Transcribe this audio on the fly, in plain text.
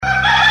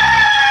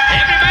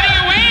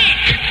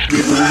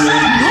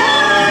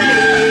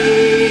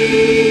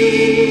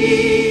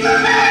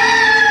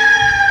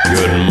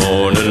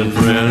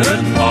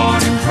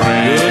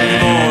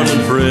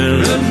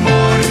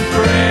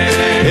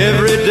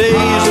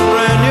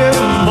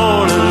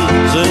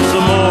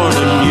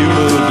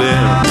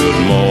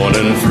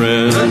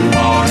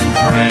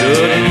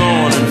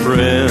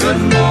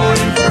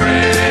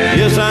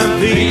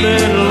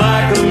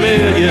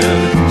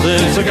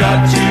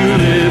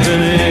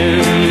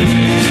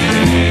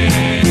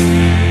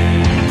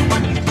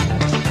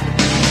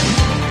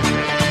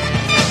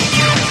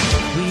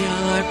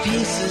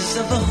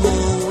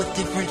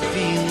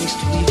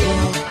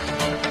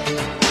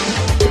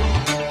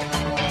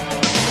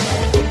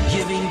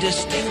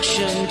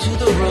function to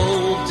the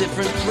role.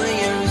 Different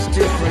players,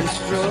 different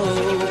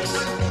strokes.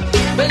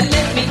 But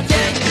let me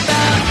tell you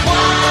about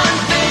one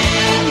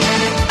thing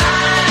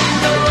I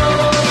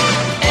know.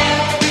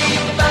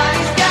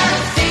 Everybody's got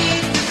a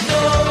seed to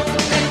sow.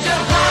 Let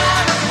your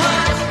heart of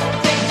hearts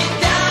take you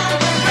down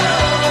the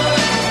road.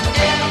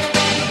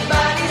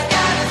 Everybody's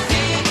got a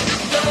seed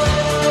to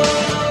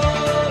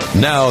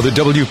sow. Now the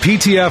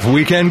WPTF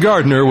Weekend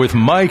Gardener with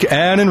Mike,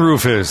 Ann, and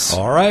Rufus.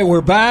 All right,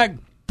 we're back.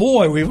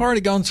 Boy, we've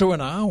already gone through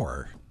an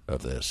hour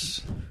of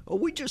this. Well,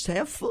 we just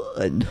have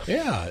fun.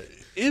 Yeah.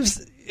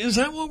 Is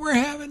that what we're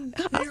having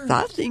here?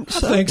 I think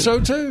so. I think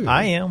so, too.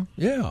 I am.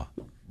 Yeah.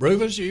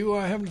 Rufus, you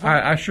having fun?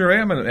 I sure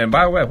am. And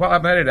by the way, while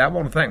I'm at it, I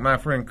want to thank my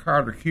friend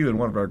Carter Q and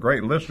one of our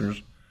great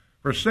listeners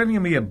for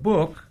sending me a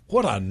book.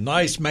 What a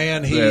nice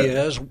man he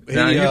is.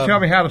 Now, you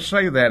tell me how to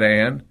say that,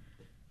 Ann.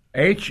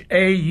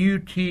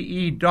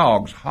 Haute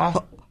dogs.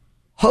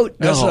 Hot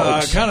That's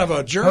dogs. kind of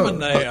a German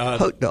name.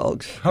 Hot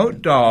dogs.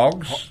 Haute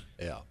dogs.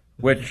 Yeah.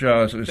 Which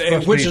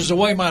is the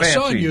way my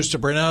son fancy. used to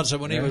pronounce it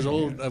when he was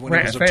old, when he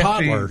was a fancy,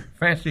 toddler.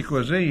 Fancy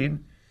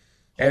cuisine.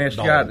 And it's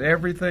got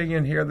everything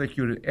in here that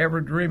you'd ever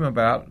dream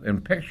about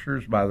and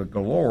pictures by the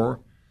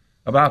galore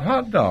about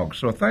hot dogs.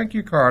 So thank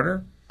you,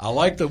 Carter. I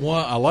like the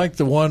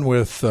one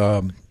with.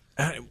 Of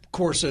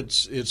course,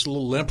 it's a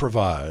little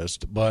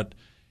improvised, but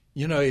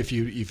you know, if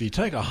you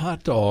take a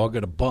hot dog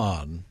and a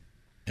bun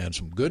and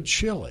some good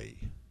chili,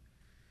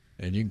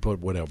 and you can put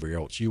whatever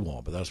else you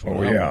want, but that's what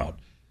I want,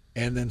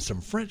 and then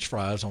some French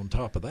fries on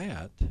top of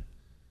that.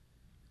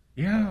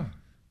 Yeah.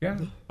 I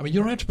mean,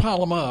 you don't have to pile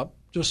them up.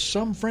 Just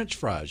some French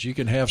fries. You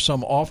can have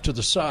some off to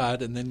the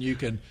side, and then you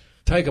can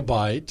take a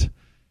bite,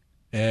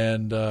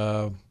 and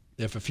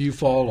if a few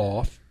fall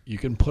off, you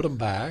can put them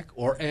back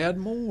or add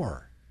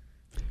more.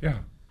 Yeah.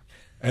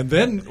 And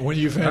then when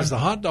you finish the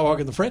hot dog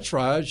and the French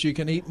fries, you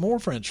can eat more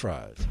French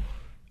fries.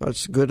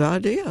 That's a good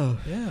idea.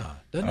 Yeah.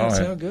 Doesn't that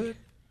sound good?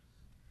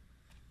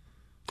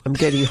 I'm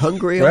getting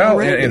hungry Well,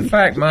 already. in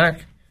fact,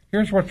 Mike,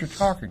 here's what you're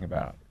talking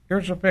about.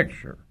 Here's a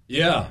picture.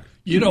 Yeah.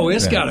 You know,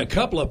 it's got a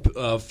couple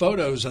of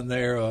photos in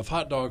there of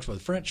hot dogs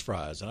with French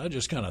fries, and I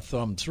just kind of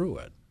thumbed through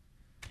it.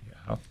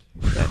 Yeah.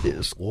 That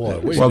is. Boy,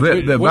 Well,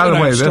 by the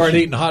way, start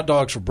eating hot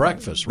dogs for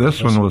breakfast.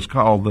 This one was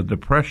called the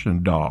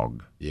Depression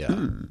Dog.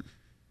 Yeah.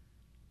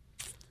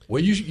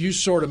 Well, you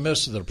sort of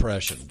missed the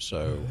Depression,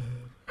 so,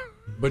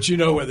 but you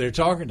know what they're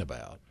talking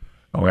about.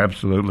 Oh,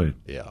 absolutely.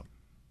 Yeah.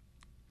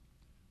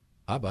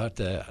 How about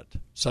that?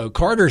 So,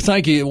 Carter,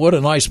 thank you. What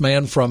a nice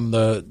man from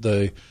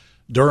the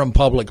Durham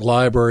Public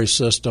Library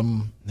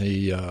System.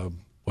 We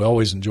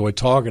always enjoy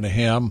talking to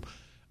him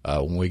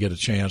when we get a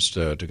chance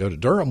to go to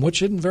Durham,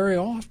 which isn't very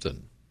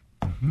often.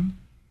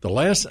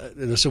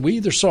 Mm-hmm. So we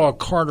either saw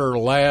Carter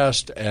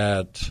last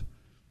at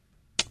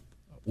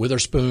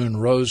Witherspoon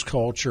Rose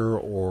Culture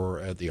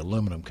or at the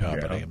Aluminum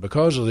Company. Yeah. And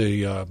because of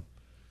the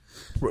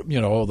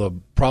the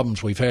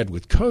problems we've had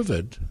with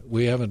COVID,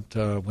 we haven't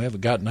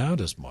gotten out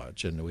as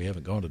much, and we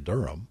haven't gone to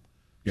Durham.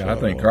 Yeah, so, I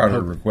think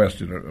Carter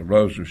requested a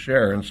Rose of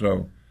Sharon,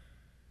 so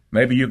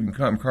maybe you can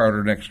come,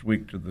 Carter, next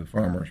week to the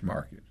farmers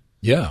market.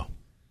 Yeah,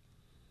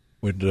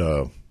 we'd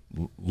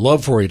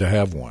love for you to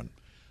have one.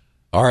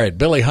 All right,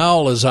 Billy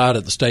Howell is out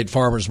at the State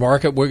Farmers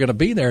Market. We're going to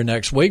be there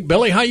next week.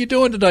 Billy, how you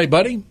doing today,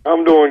 buddy?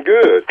 I'm doing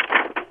good.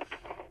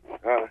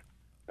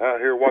 Out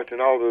here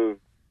watching all the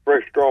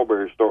fresh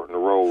strawberries starting to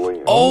roll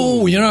in.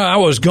 Oh, I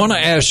was going to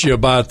ask you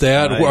about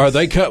that. Nice.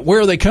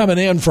 Where are they coming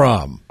in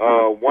from?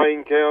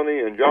 Wayne County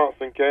and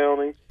Johnson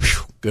County.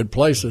 Whew, good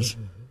places.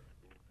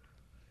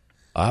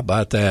 How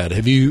about that?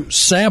 Have you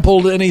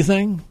sampled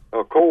anything?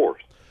 Of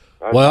course.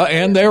 Well,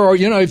 and there are,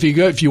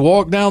 if you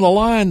walk down the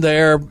line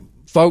there,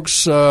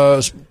 folks,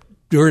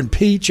 during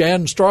peach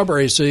and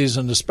strawberry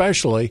season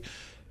especially,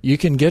 you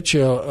can get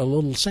you a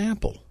little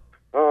sample.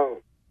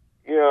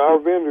 Our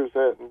vendors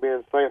hadn't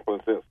been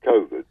sampling since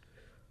COVID.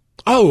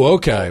 Oh,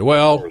 okay.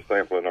 Well, we're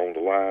sampling on the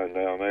line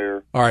down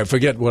there. All right,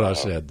 forget what I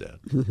said then.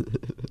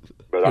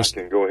 But I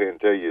can go ahead and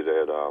tell you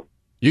that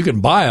you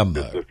can buy them,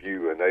 just though. a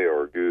few, and they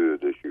are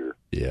good this year.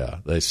 Yeah,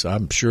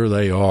 I'm sure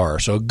they are.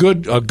 So a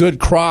good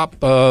crop.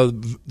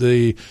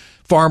 The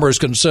farmers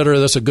consider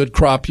this a good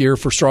crop year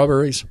for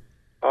strawberries.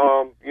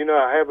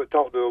 I haven't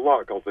talked to a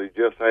lot because they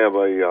just have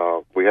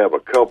we have a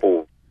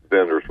couple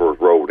vendors were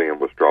rolled in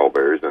with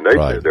strawberries, and they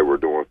said they were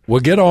doing.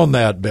 Well, get on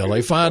that,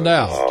 Billy. Find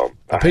out.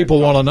 The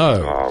people want to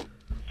know.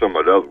 Some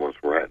of the other ones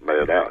hadn't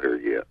made it out here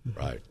yet.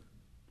 Right.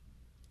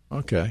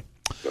 Okay.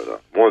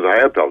 But ones I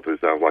have talked to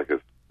sounds like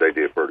they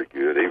did pretty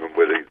good, even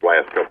with these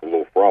last couple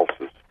little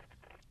frosts.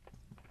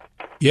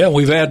 Yeah,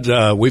 we've had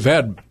a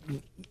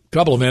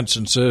couple of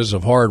instances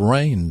of hard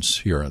rains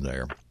here and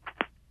there,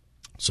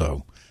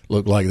 so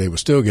looked like they were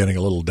still getting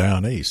a little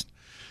down east.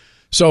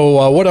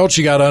 So what else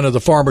you got under the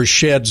farmers'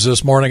 sheds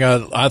this morning?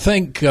 I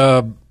think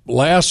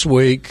last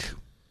week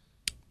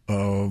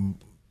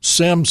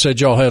Sim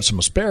said y'all had some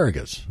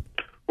asparagus.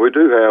 We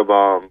do have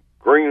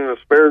green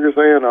asparagus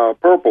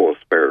and purple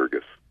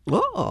asparagus.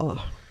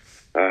 Oh.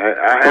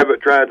 I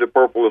haven't tried the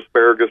purple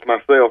asparagus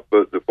myself,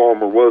 but the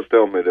farmer was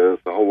telling me that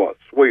it's a whole lot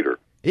sweeter.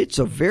 It's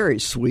a very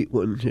sweet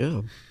one,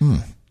 yeah.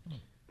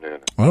 Yeah.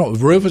 Well,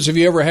 Rufus, have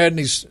you ever had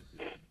any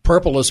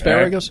purple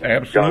asparagus? Got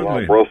Absolutely.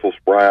 like Brussels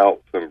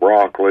sprouts and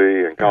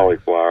broccoli and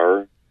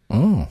cauliflower,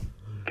 Oh.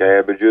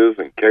 cabbages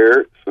and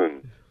carrots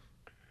and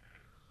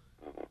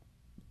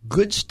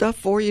Good stuff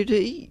for you to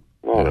eat.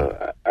 a lot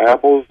of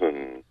apples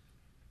and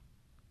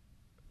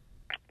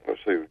let's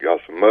see, we got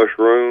some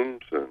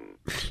mushrooms and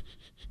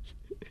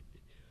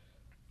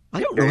I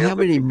don't know how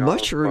many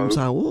mushrooms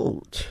I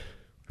want.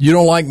 You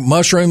don't like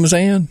mushrooms,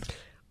 Ann?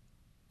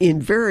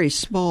 In very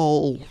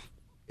small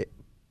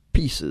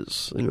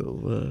pieces,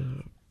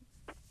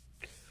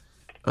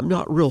 I'm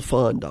not real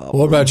fond of.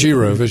 What about you,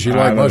 Rufus? You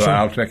like I don't know, mushrooms?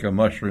 I'll take a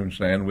mushroom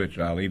sandwich.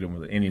 I'll eat them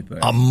with anything.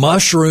 A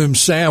mushroom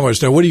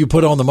sandwich. Now, what do you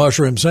put on the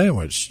mushroom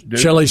sandwich?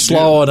 Chili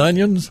slaw and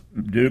onions?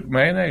 Duke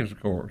mayonnaise, of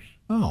course.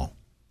 Oh.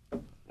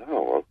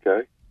 oh,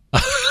 okay.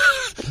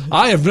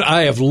 I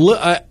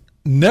have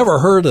never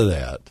heard of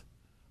that.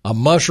 A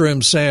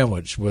mushroom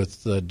sandwich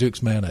with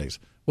Duke's mayonnaise.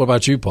 What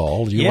about you,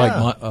 Paul? Do you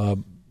like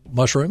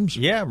mushrooms?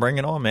 Yeah, bring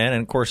it on, man.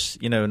 And, of course,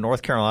 in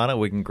North Carolina,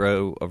 we can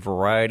grow a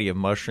variety of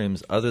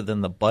mushrooms other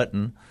than the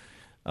button,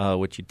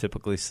 which you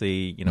typically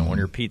see, on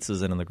your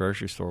pizzas and in the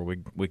grocery store.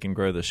 We can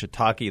grow the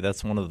shiitake.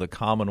 That's one of the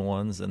common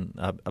ones, and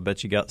I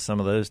bet you got some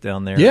of those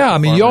down there. Yeah, I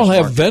mean, y'all Farmers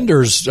have market.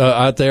 vendors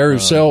out there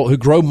who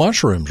grow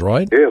mushrooms,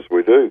 right? Yes,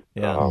 we do.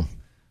 Yeah.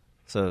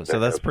 So They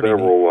that's have pretty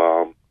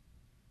neat.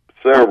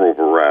 several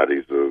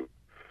varieties of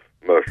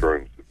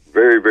mushrooms.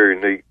 Very, very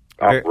neat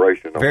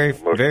operation. Very, on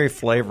mushrooms. very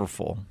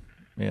flavorful.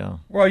 Yeah.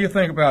 Well, you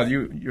think about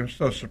you're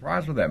so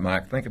surprised with that,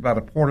 Mike. Think about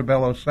a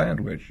portobello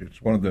sandwich.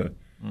 It's one of the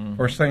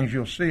first things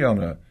you'll see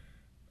on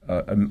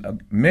a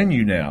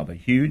menu now. The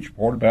huge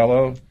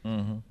portobello,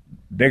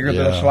 bigger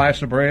than a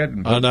slice of bread.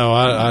 And I know.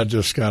 I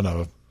just kind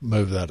of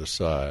move that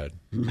aside.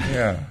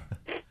 yeah.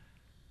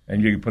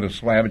 And you can put a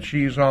slab of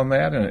cheese on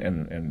that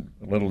and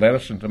a little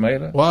lettuce and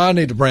tomato. Well, I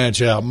need to branch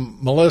out.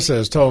 Melissa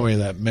has told me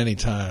that many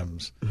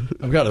times.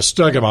 I've got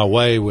stuck in my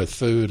way with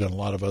food and a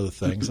lot of other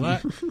things, and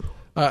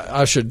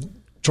I should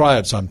try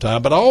it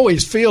sometime. But I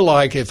always feel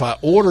like if I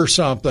order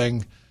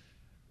something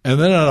and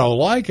then I don't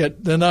like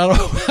it, then I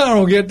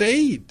don't get to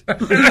eat.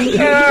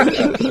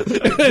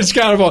 It's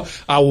kind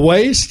of I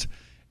waste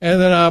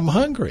and then I'm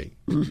hungry.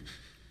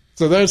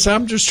 So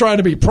I'm just trying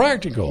to be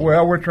practical.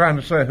 Well, we're trying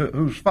to say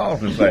whose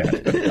fault is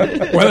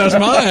that? Well, that's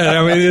mine.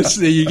 I mean,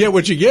 you get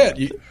what you get.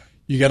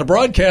 You got a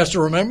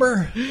broadcaster,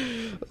 remember?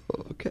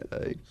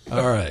 Okay.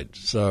 All right.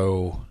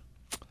 So,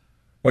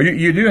 Well,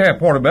 you do have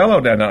portobello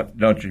down,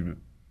 don't you?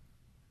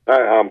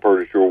 I'm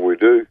pretty sure we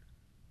do.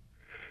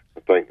 I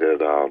think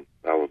that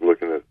I was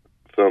looking at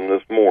some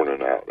this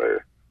morning out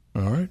there.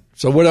 all right.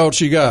 So, what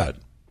else you got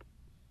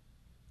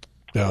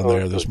down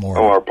there this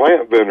morning? Our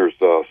plant vendors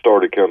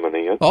started coming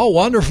in. Oh,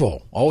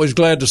 wonderful. Always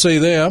glad to see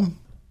them.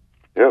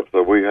 Yep,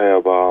 so we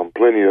have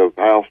plenty of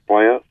house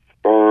plants,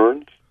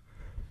 ferns,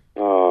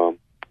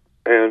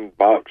 and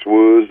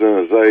boxwoods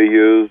and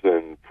azaleas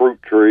and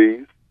fruit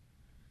trees.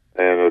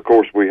 And, of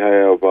course, we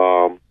have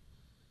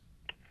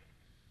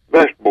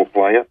vegetable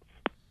plants,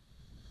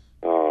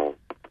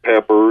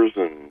 peppers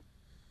and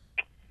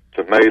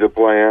tomato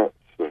plants.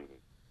 And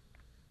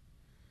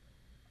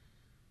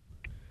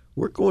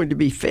We're going to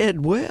be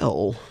fed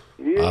well.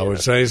 yeah. I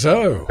would say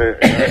so.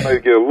 It may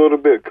get a little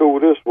bit cool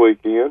this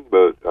weekend,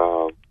 but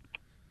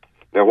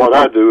now what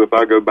I do if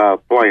I go buy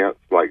plants,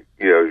 like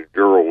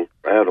Gerald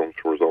Adams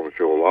was on the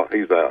show a lot.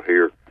 He's out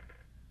here,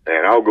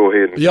 and I'll go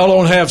ahead and Y'all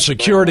don't have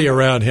security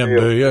around him,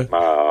 do you?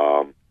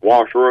 my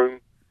washroom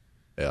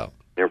Yeah.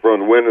 in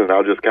front of the window, and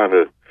I'll just kind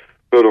of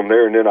put them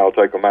there, and then I'll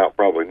take them out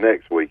probably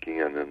next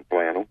weekend and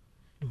plant them.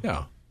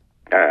 Yeah.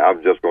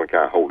 I'm just going to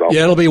kind of hold off.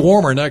 Yeah, it'll be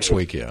warmer next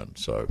weekend.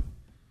 So,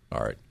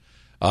 all right.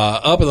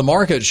 Up at the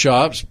market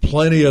shops,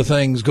 plenty of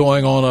things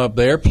going on up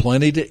there,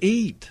 plenty to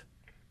eat.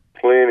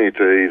 Plenty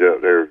to eat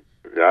up there.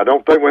 I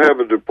don't think we have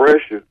a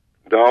depression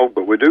dog,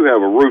 but we do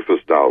have a Rufus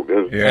dog.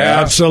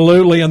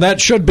 Absolutely, and that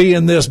should be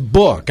in this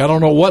book. I don't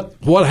know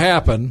what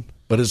happened,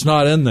 but it's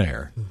not in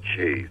there.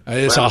 Jeez.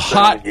 It's a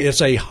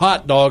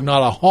hot dog,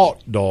 not a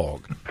hot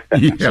dog.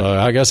 Yeah. So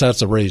I guess that's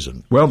the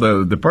reason. Well,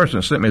 the person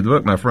that sent me the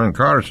book, my friend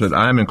Carter, said,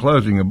 I'm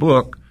enclosing a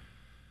book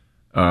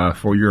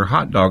for your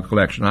hot dog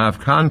collection. I've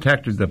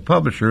contacted the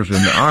publishers and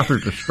the author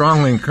to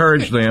strongly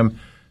encourage them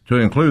to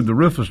include the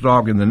Rufus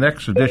dog in the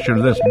next edition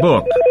of this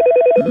book.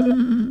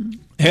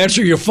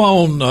 Answer your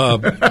phone,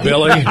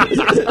 Billy.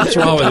 What's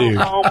wrong with you?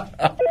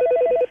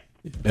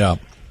 Yeah. All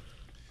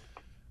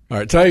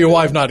right. Tell your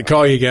wife not to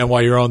call you again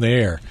while you're on the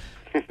air.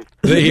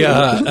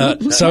 I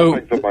think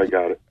somebody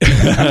got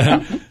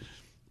it.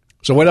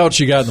 So what else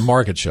you got in the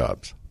market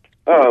shops?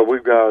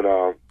 We've got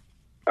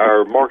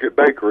our Market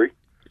Bakery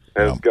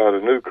has got a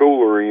new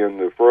cooler in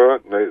the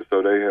front, and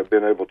so they have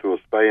been able to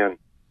expand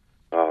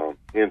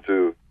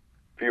into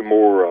a few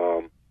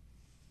more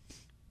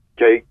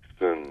cakes,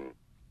 and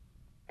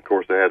of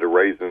course they had the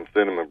raisin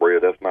cinnamon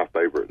bread. That's my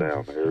favorite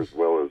down there, as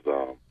well as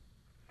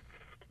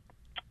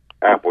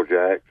Apple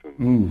Jacks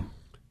and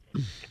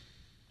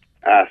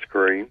ice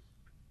cream.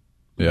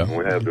 Yeah.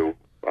 We have the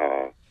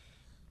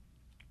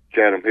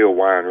Chatham Hill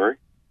Winery.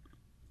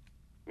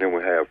 Then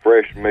we have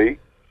fresh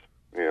meats,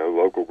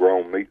 local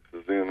grown meats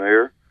is in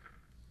there.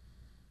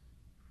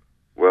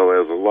 Well,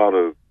 there's a lot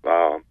of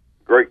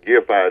great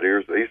gift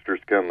ideas. Easter's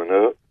coming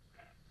up.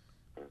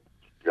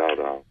 Got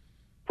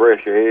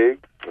fresh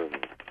eggs.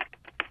 And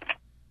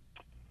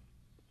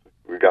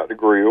we got the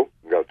grill.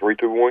 We got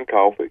 321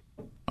 coffee.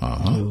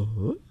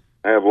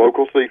 Have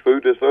local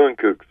seafood. That's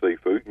uncooked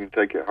seafood. You can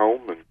take it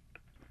home and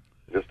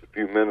just a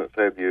few minutes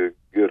have you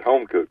a good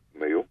home cooked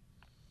meal.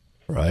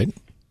 Right.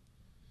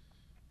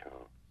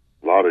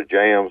 A lot of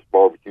jams,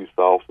 barbecue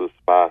sauces,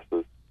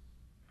 spices.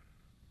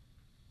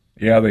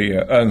 Yeah,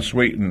 the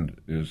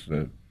unsweetened is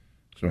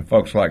some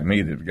folks like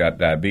me that've got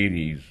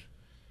diabetes.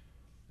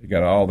 They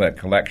got all that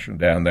collection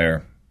down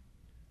there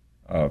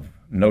of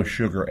no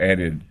sugar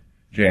added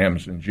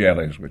jams and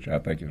jellies, which I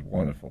think is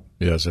wonderful.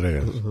 Yes, it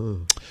is.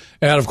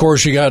 And of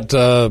course, you got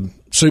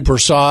Super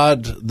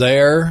Sod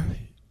there,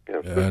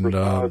 Yeah, and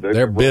Sod,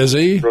 they're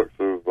busy. Trucks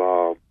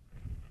of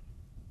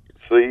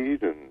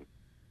seed and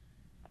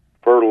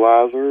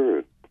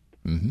fertilizer,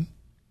 and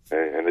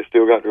they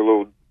still got their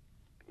little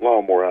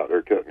lawnmower out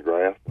there cutting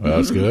grass. Well,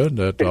 that's good.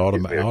 That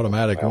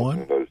automatic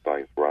one. Those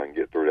things where I can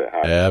get through that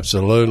high.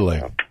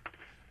 Absolutely.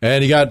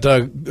 And you got,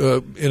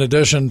 in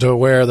addition to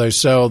where they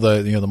sell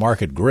the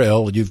market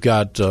grill, you've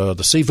got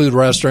the seafood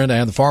restaurant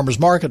and the farmers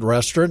market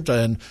restaurant,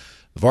 and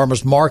the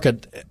farmers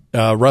market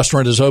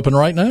restaurant is open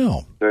right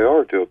now. They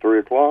are till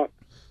 3:00.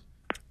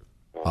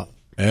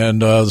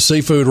 And the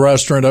seafood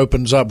restaurant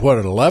opens up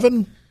at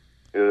 11.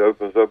 It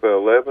opens up at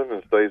 11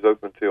 and stays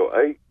open till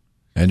 8.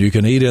 And you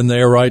can eat in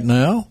there right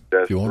now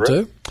That's if you want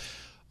correct. to.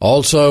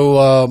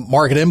 Also,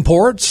 Market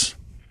Imports.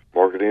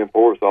 Market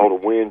Imports, all the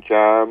wind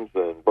chimes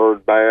and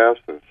bird baths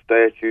and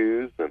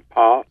statues and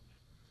pots.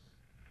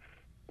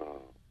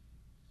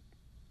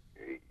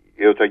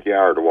 It'll take you an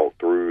hour to walk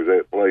through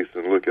that place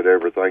and look at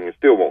everything and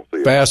still won't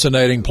see it.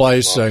 Fascinating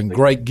place and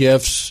great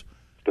gifts.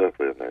 Stuff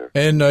in there.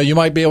 And you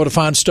might be able to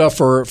find stuff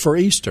for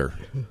Easter,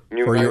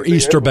 for your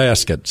Easter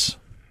baskets.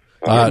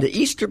 And the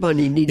Easter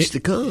Bunny needs to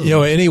come.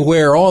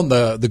 Anywhere on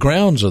the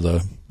grounds of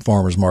the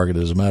farmers market,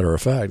 as a matter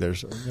of fact,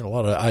 there's a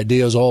lot of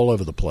ideas all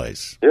over the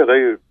place. Yeah,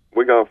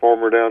 we got a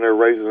farmer down there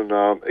raising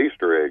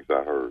Easter eggs,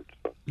 I heard.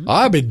 So.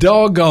 I'd be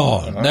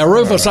doggone. Now,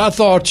 Rufus, I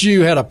thought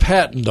you had a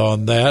patent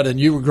on that, and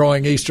you were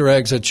growing Easter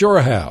eggs at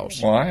your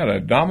house. Well, I had a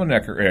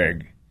Dominecker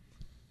egg.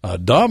 A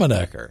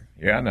Dominecker?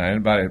 Yeah, now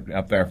anybody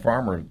out there,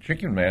 farmer,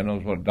 chicken man,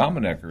 knows what a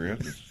Dominecker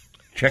is. It's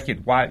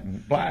checkered white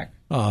and black.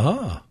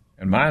 Uh-huh.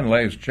 And mine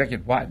lays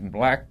checkered white and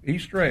black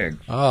Easter eggs.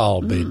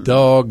 I'll be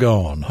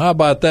doggone. How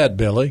about that,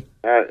 Billy?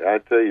 I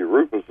tell you,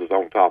 Rufus is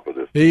on top of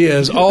this. He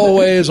is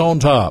always on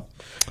top.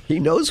 He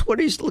knows what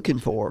he's looking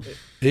for.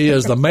 He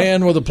is the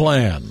man with a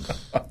plan.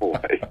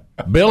 Boy.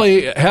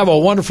 Billy, have a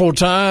wonderful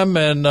time,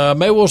 and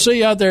maybe we'll see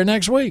you out there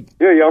next week.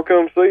 Yeah, y'all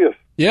come see us.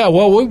 Yeah,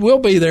 well, we'll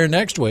be there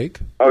next week.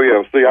 Oh,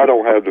 yeah. See, I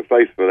don't have the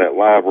face for that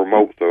live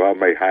remote, so I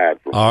may hide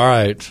from All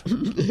right.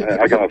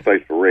 I got a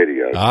face for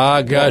radio.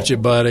 I got you,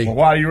 buddy. Well,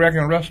 why do you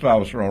reckon the rest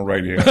of us are on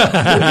radio?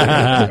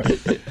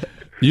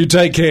 You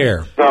take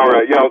care. All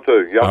right, y'all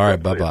too. Y'all All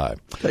right, come see us.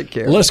 bye-bye. Take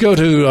care. Let's go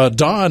to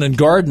Don in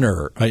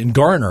Garner.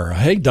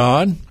 Hey,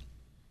 Don.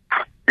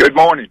 Good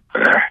morning.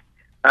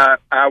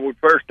 I would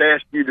first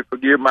ask you to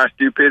forgive my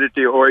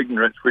stupidity or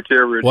ignorance,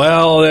 whichever is.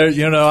 Well,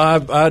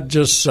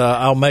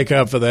 I'll make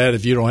up for that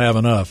if you don't have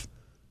enough.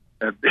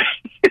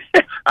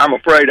 I'm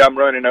afraid I'm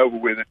running over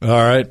with it. All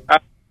right. A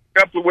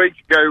couple of weeks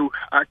ago,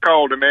 I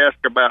called and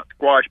asked about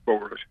squash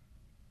borers,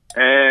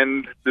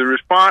 and the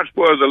response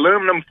was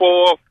aluminum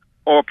foil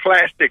or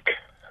plastic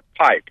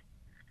pipe.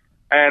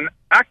 And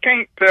I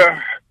can't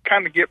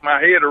kind of get my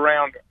head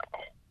around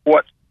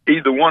what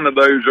either one of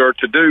those are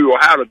to do or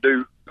how to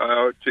do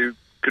to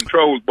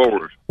control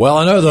borers. Well,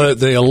 I know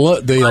the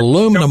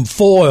aluminum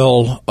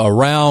foil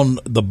around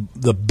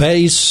the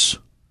base,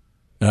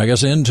 and I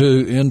guess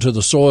into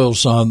the soil,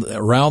 son,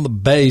 around the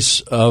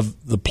base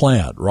of the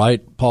plant,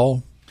 right,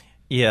 Paul?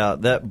 Yeah,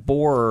 that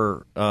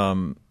borer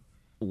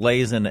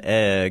lays an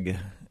egg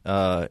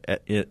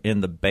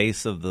in the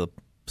base of the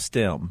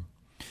stem.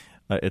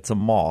 It's a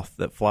moth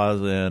that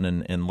flies in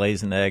and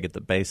lays an egg at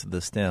the base of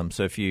the stem.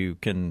 So if you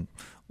can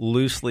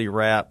loosely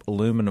wrap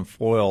aluminum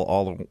foil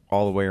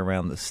all the way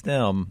around the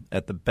stem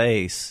at the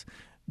base,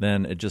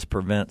 then it just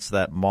prevents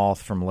that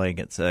moth from laying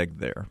its egg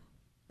there.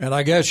 And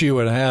I guess you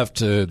would have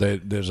to.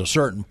 There's a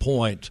certain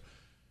point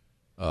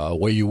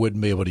where you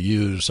wouldn't be able to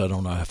use. I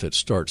don't know if it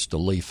starts to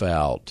leaf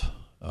out.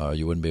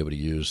 You wouldn't be able to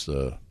use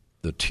the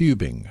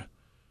tubing.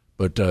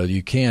 But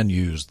you can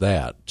use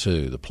that,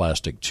 too, the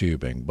plastic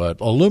tubing. But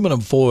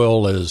aluminum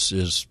foil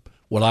is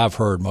what I've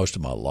heard most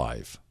of my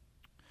life.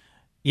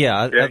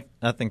 Yeah,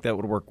 I think that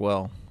would work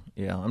well.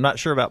 Yeah, I'm not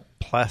sure about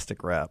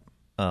plastic wrap.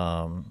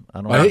 I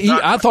don't.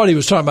 I thought he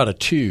was talking about a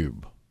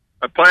tube.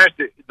 A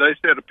plastic. They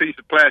said a piece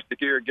of plastic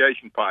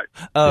irrigation pipe.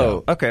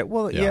 Oh, okay.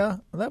 Well, yeah,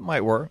 that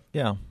might work.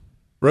 Yeah.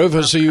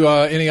 Rufus, you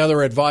any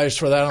other advice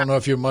for that? I don't know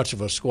if you're much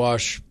of a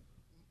squash.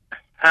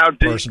 How deep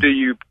person. do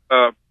you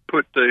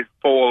put the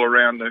foil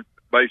around the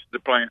base of the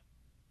plant?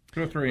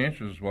 2 or 3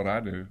 inches is what I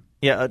do.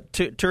 Yeah,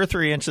 2 or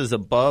 3 inches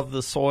above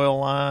the soil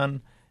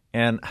line,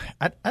 and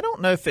I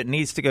don't know if it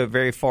needs to go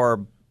very far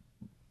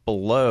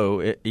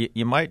below.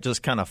 You might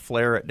just kind of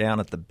flare it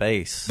down at the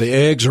base. The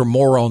eggs are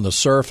more on the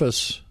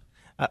surface.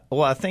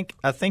 Well, I think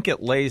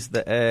it lays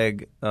the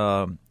egg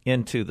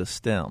into the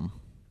stem.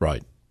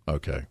 Right.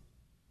 Okay.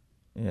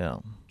 Yeah.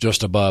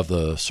 Just above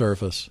the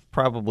surface.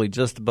 Probably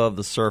just above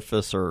the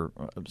surface, or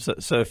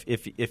so.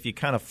 If you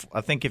kind of,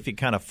 I think if you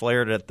kind of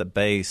flared it at the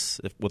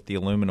base with the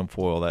aluminum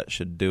foil, that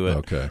should do it.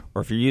 Okay.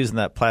 Or if you're using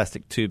that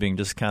plastic tubing,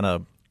 just kind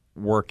of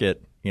work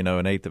it,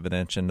 1/8 of an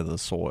inch into the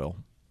soil.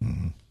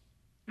 Mm-hmm.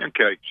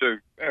 Okay, so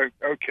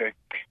okay,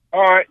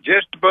 all right,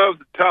 just above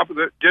the top of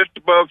just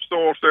above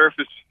soil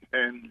surface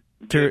and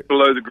just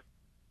below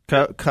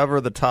the cover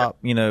the top.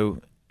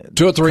 2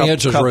 or 3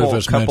 inches.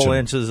 Rufus couple mentioned.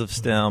 Inches of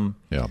stem.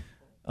 Yeah.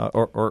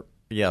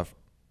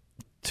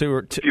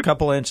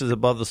 Couple inches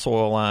above the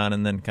soil line,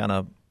 and then kind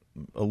of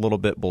a little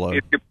bit below.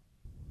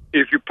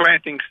 If you're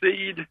planting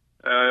seed,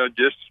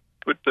 just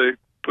put the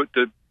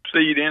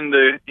seed in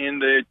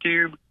the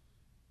tube.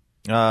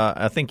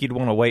 I think you'd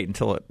want to wait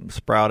until it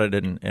sprouted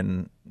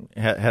and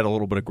had a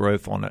little bit of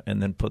growth on it,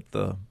 and then put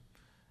the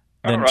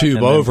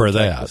tube over the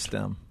that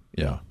stem.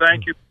 Yeah.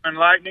 Thank you for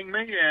enlightening me,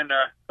 and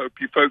hope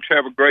you folks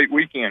have a great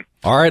weekend.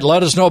 All right,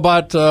 let us know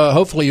about.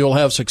 Hopefully, you'll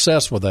have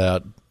success with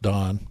that,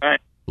 Don.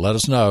 Thanks. Let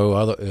us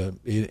know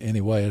any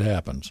way it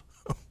happens.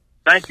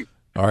 Thank you.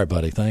 All right,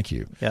 buddy. Thank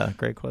you. Yeah,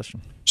 great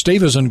question.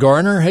 Steve is in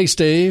Garner. Hey,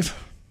 Steve.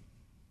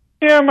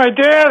 Yeah, my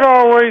dad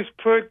always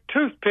put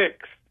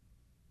toothpicks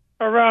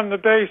around the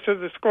base of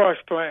the squash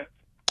plant.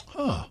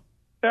 Huh.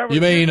 That You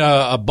mean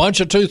a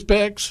bunch of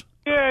toothpicks?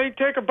 Yeah, he'd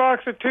take a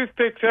box of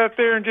toothpicks out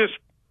there and just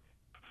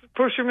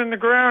push them in the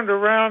ground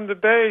around the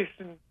base.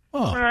 And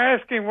when I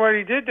asked him what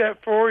he did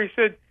that for, he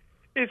said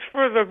it's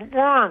for the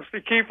worms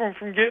to keep them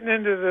from getting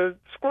into the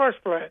squash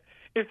plant.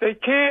 If they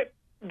can't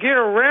get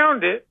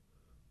around it,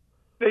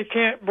 they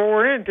can't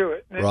bore into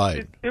it. And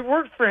right. It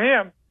worked for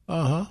him.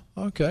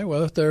 Okay.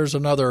 Well, if there's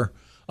another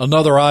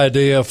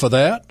idea for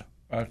that.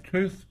 A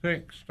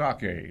toothpick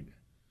stockade.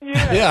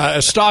 Yeah. Yeah,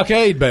 a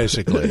stockade,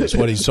 basically, is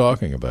what he's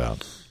talking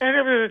about. And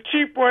it was a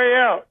cheap way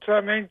out. So,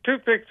 I mean,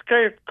 toothpicks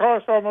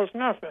cost almost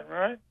nothing,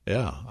 right?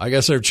 Yeah. I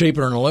guess they're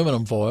cheaper than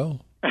aluminum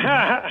foil.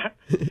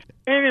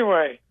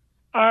 Anyway,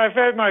 I've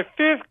had my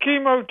 5th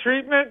chemo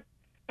treatment,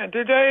 and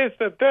today is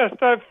the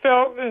best I've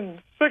felt in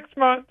 6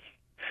 months.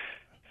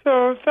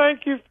 So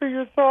thank you for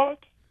your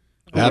thoughts.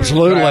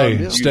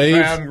 Absolutely, Steve.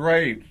 You sound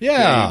great.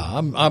 Yeah,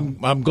 Steve.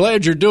 I'm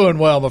glad you're doing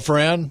well, my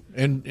friend.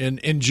 And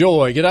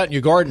enjoy. Get out in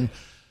your garden.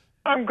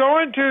 I'm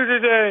going to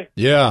today.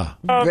 Yeah.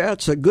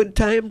 That's a good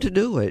time to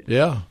do it.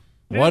 Yeah.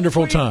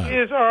 Wonderful This time.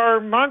 is our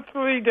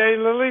monthly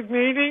Daylily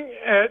meeting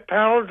at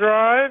Powell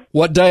Drive.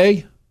 What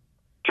day?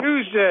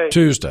 Tuesday.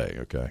 Tuesday.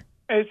 Okay.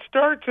 It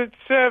starts at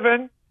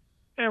 7,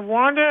 and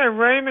Wanda and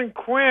Raymond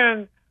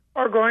Quinn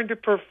are going to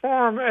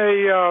perform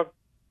a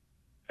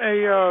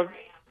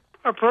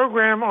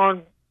program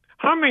on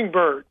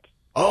hummingbirds.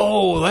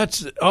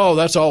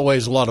 That's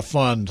always a lot of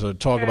fun to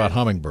talk about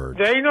hummingbirds.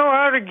 They know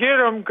how to get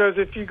them, because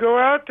if you go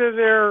out to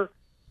their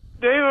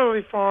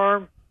Daylily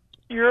farm,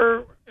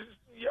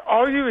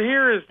 all you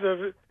hear is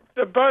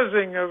the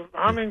buzzing of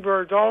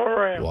hummingbirds all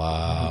around.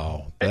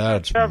 Wow,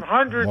 that's have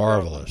hundreds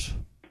marvelous.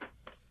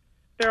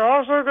 They're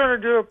also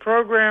going to do a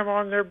program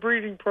on their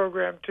breeding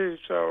program too,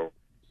 so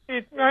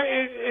it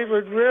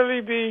would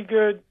really be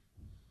good,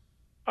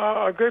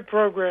 a good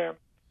program.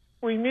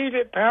 We meet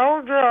at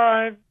Powell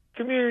Drive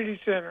Community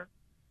Center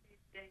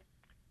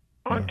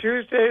on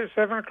Tuesday at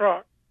 7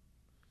 o'clock.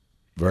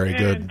 Very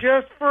good. And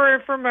just for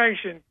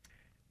information,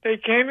 they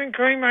came and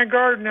cleaned my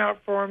garden out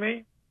for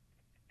me,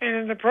 and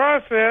in the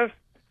process,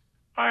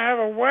 I have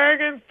a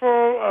wagon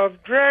full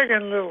of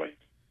dragon lilies.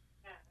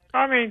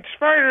 I mean,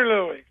 spider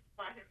lilies.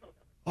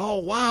 Oh,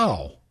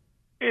 wow.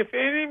 If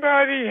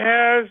anybody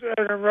has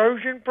an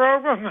erosion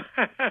problem,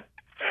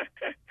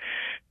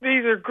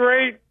 these are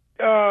great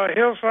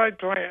hillside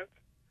plants.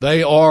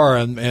 They are,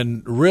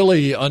 and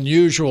really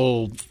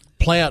unusual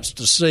plants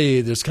to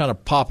see that's kind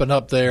of popping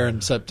up there in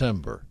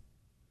September.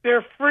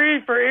 They're free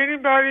for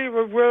anybody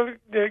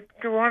that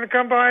want to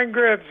come by and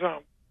grab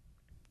some.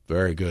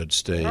 Very good,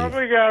 Steve.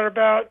 Probably got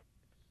about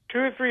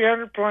 200 or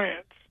 300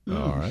 plants.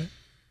 All right.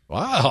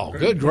 Wow,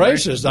 good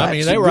gracious. I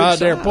mean, That's they a were good out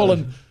there sign.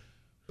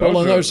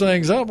 pulling those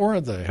things up,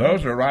 weren't they?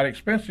 Those are right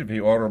expensive if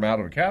you order them out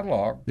of a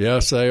catalog.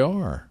 Yes, they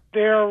are.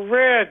 They're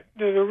red.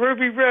 They're the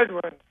ruby red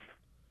ones.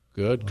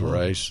 Good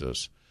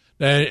gracious.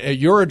 Now,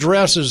 your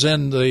address is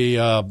in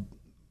the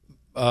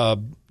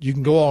you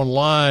can go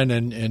online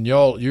and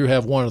you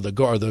have one of the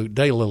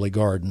Daylily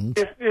gardens.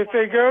 If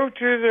they go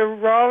to the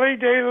Raleigh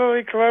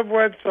Daylily Club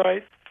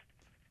website,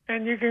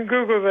 and you can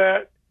Google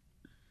that,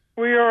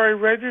 we are a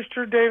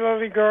registered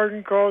Daylily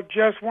garden called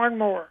Just One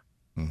More.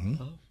 Mm-hmm.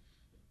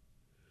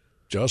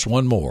 Just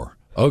one more.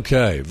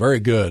 Okay, very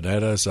good.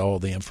 That is all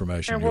the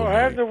information And you'll we'll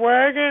have need. the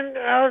wagon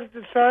out at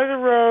the side of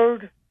the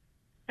road,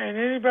 and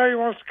anybody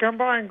wants to come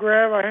by and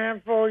grab a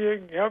handful, you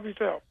can help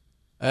yourself.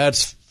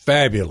 That's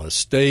Fabulous,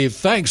 Steve.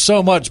 Thanks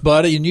so much,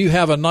 buddy, and you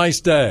have a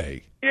nice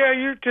day. Yeah,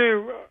 you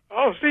too.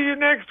 I'll see you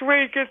next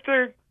week at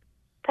the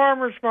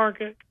farmers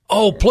market.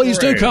 Oh, please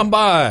do come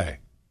by.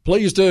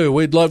 Please do.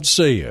 We'd love to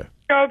see you.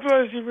 God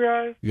bless you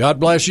guys. God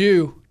bless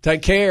you.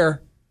 Take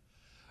care.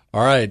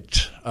 All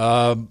right.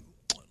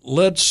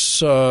 Let's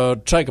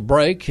take a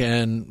break,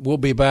 and we'll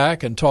be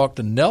back and talk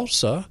to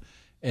Nelsa.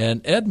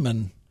 And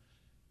Edmund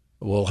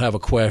will have a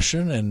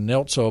question, and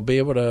Nelsa will be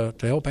able to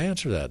help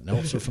answer that.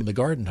 Nelsa from the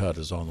Garden Hut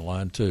is on the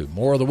line, too.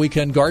 More of the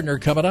Weekend Gardener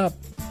coming up.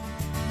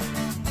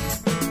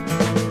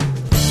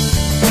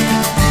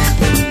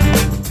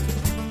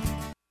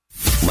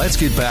 Let's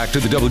get back to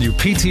the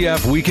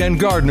WPTF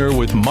Weekend Gardener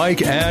with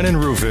Mike, Ann, and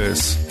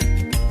Rufus.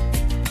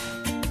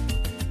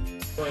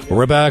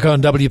 We're back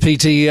on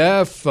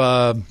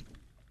WPTF.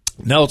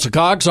 Nelsa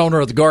Cox, owner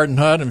of the Garden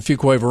Hut in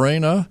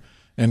Fuquay-Varina,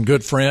 and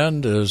good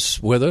friend, is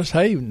with us.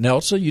 Hey,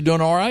 Nelsa, you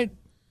doing all right?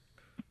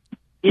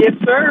 Yes,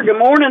 sir. Good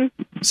morning.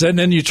 Sitting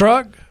in your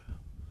truck?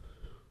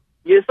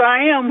 Yes,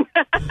 I am.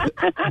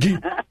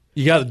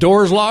 You got the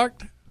doors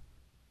locked?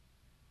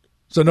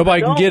 So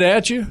nobody can get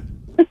at you?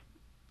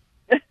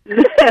 No,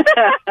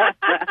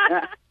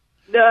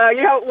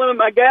 you got one of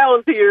my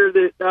gals here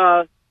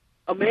that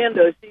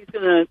Amanda. She's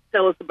going to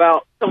tell us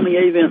about Tony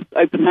Avent's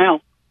open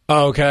house.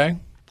 Okay.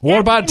 What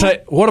about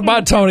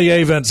Tony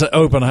Avent's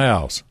open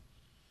house?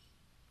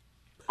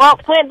 Well,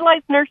 Plant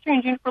Delights Nursery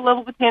and Juniper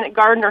Level Botanic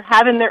Garden are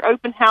having their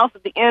open house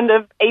at the end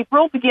of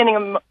April, beginning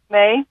of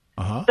May.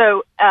 Uh-huh.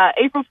 So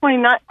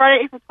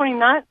Friday, April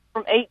 29th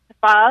from 8 to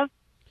 5,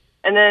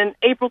 and then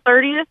April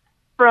 30th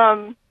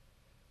from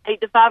 8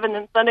 to 5, and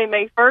then Sunday,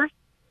 May 1st.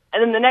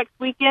 And then the next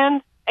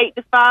weekend, 8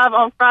 to 5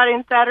 on Friday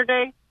and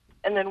Saturday,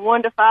 and then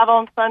 1 to 5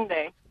 on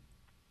Sunday.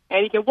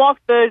 And you can walk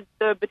the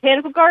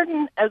botanical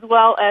garden as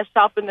well as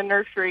shop in the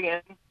nursery.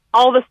 And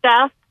all the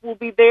staff will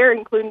be there,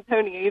 including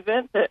Tony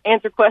Avent, to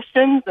answer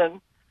questions and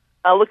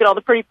look at all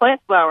the pretty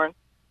plants flowering.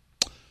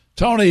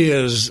 Tony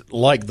is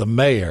like the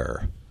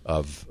mayor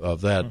of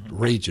that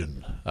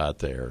region out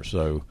there.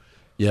 So,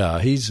 yeah,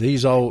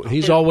 he's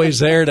always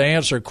there to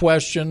answer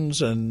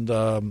questions, and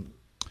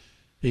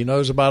he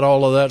knows about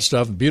all of that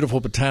stuff. Beautiful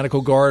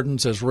Botanical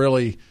Gardens is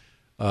really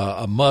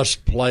a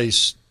must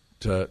place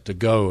to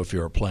go if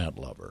you're a plant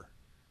lover.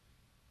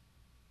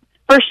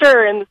 For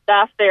sure, and the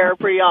staff there are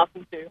pretty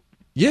awesome, too.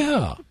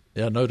 Yeah,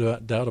 no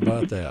doubt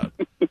about that.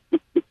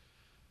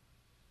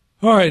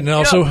 All right,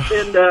 now,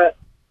 and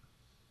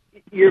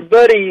your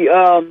buddy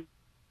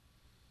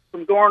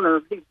from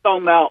Garner, he was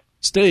talking about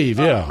Steve,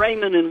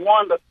 Raymond and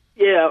Wanda.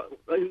 Yeah,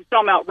 he was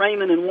talking about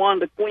Raymond and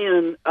Wanda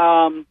Quinn.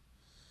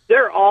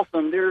 They're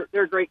awesome.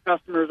 They're great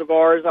customers of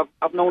ours.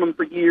 I've known them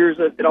for years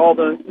at all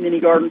the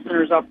mini garden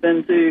centers I've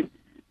been to.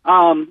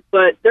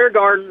 But their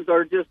gardens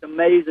are just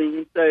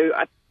amazing. So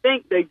I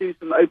think they do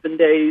some open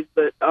days,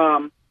 but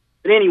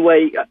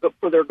anyway,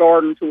 for their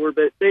garden tour.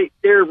 But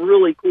they're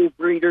really cool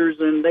breeders,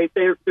 and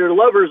they're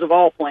lovers of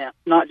all plants,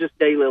 not just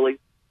daylilies.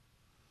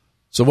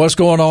 So what's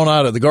going on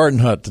out at the Garden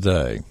Hut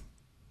today?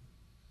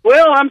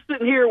 Well, I'm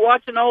sitting here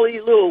watching all these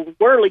little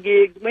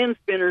whirligigs, wind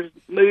spinners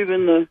move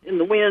in the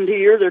wind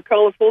here. They're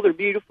colorful. They're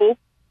beautiful.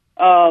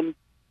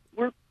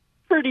 We're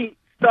pretty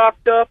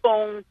stocked up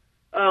on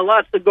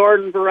lots of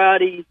garden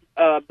variety,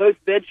 both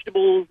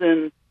vegetables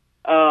and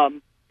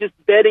just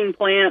bedding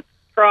plants,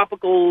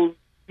 tropicals,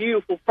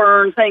 beautiful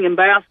ferns, hanging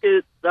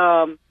baskets.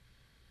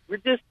 We're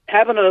just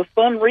having a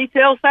fun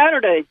retail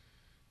Saturday.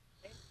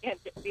 Yeah,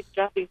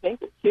 Japanese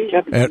maples too.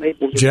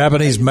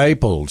 Japanese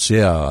maples,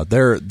 yeah,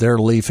 they're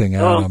leafing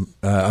out.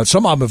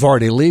 Some of them have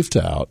already leafed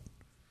out.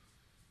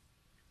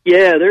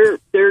 Yeah, they're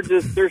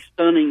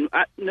stunning.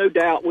 No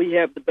doubt, we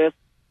have the best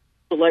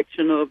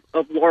selection of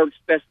large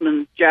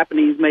specimen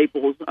Japanese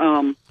maples.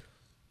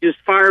 Just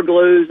fire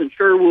glows and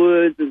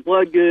Sherwoods and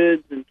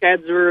Bloodgoods and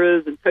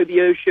Kadzuras and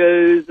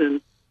Tobioshos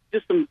and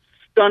just some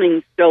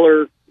stunning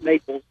stellar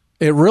maples.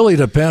 It really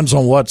depends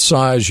on what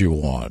size you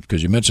want,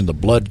 because you mentioned the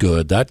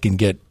Bloodgood. That can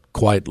get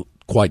quite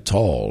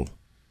tall.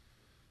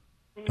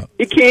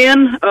 It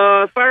can.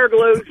 Fire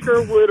Glow,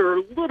 Sherwood are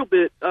a little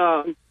bit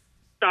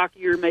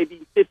stockier,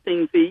 maybe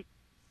 15 feet.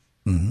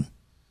 Mm-hmm.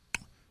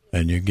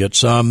 And you get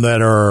some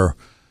that are,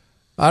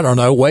 I don't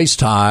know, waist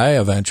high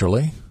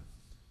eventually,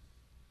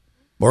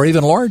 or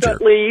even larger.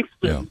 Cut leaves.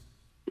 Yeah.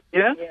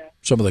 Yeah.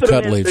 Some of the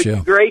cut leaves, yeah.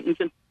 They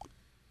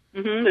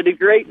do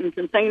great in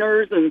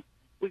containers, and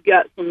we've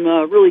got some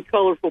really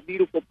colorful,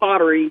 beautiful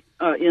pottery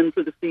in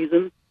for the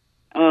season.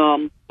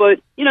 But,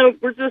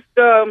 we're just,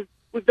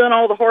 we've done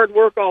all the hard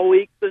work all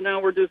week, so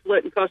now we're just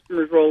letting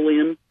customers roll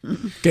in.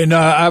 Okay,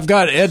 now I've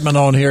got Edmund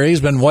on here.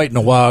 He's been waiting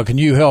a while. Can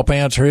you help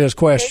answer his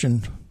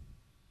question?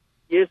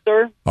 Yes,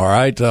 sir. All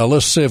right,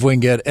 let's see if we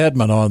can get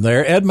Edmund on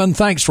there. Edmund,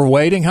 thanks for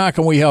waiting. How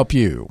can we help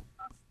you?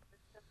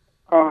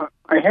 I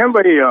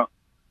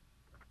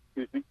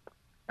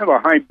have a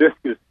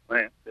hibiscus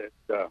plant that,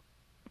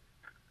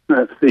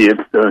 let's see,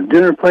 it's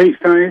dinner plate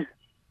size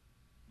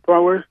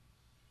flowers.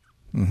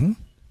 Mm-hmm.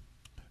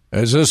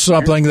 Is this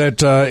something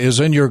that is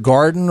in your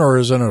garden, or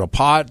is it in a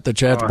pot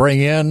that you have to bring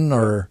in?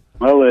 Or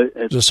well, it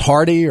Just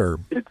hardy, or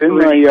It's in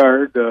my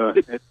yard.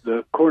 It's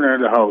the corner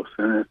of the house,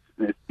 and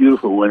it's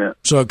beautiful when it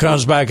so it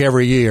comes back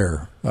every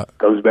year.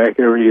 goes back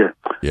every year.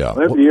 Yeah.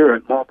 Well, every year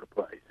it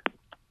multiplies.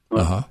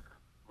 Uh-huh.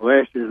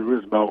 Last year there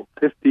was about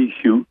 50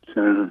 shoots,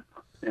 and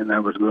I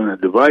was going to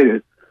divide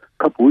it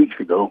a couple weeks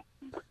ago,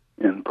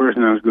 and the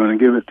person I was going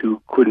to give it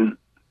to couldn't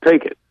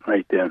take it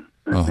right then.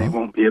 And they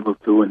won't be able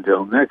to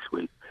until next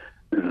week.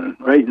 And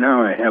right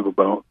now I have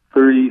about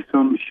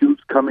 30-some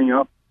shoots coming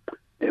up.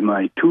 Am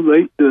I too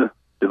late to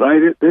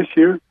divide it this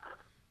year?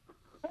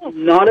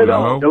 Not at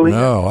all.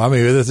 No, I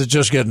mean, this is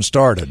just getting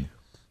started.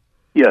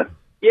 Yeah.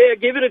 Yeah,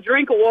 give it a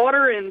drink of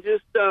water and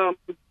just,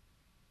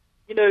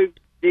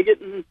 dig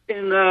it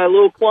in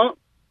little clumps.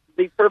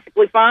 Be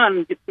perfectly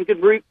fine. Get some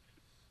good roots.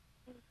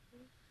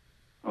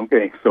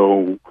 Okay,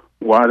 so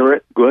water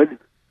it good,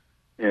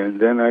 and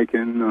then I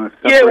can Yeah,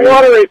 separate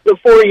water it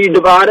before you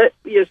divide it.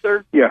 Yes,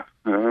 sir. Yeah.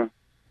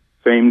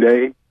 Same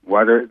day,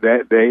 water it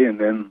that day, and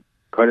then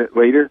cut it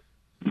later.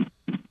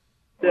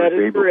 That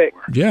is correct.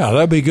 Yeah,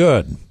 that'd be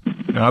good.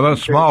 Now,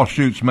 those small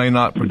shoots may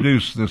not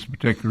produce this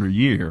particular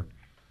year.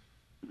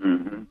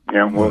 Mm-hmm.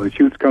 Yeah, well, the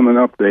shoots coming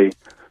up, they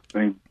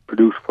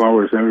produce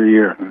flowers every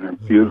year, and they're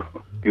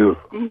beautiful,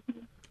 beautiful.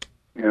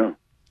 Yeah.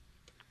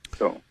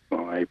 So,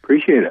 well, I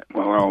appreciate it.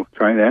 Well, I'll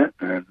try that,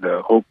 and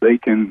hope they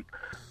can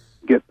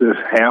get this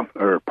half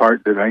or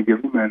part that I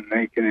give them, and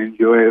they can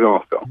enjoy it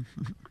also.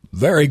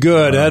 Very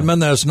good,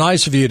 Edmund. That's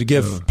nice of you to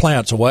give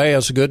plants away.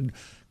 That's a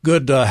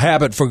good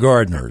habit for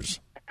gardeners.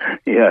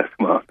 Yes,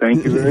 well,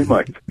 thank you very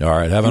much. All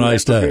right, have a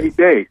nice day. Great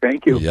day.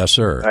 Thank you. Yes,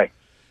 sir. Bye.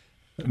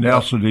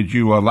 Nelson, did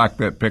you like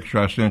that picture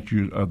I sent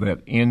you of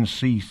that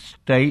NC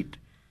State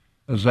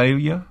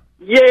azalea?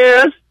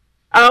 Yes,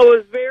 I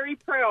was very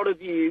proud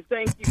of you.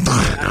 Thank you for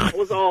that. That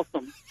was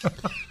awesome.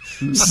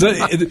 So,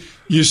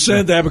 you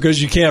said that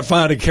because you can't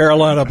find a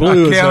Carolina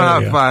blue I cannot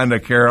azalea. find a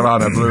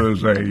Carolina blue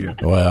azalea.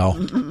 Well,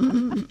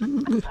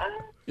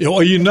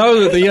 you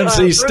know that the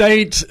NC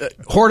State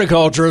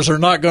horticulturists are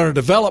not going to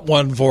develop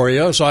one for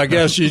you, so I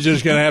guess you're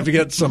just going to have to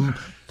get some.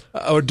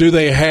 Or do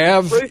they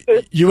have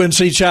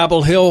UNC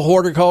Chapel Hill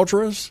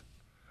horticulturists?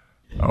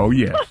 Oh,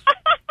 yes.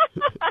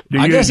 Do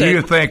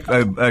you think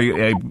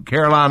a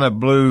Carolina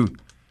blue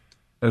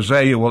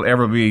azalea will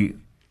ever be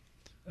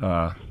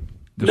No.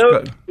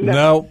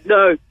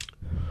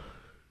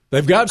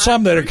 They've got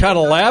some that are kind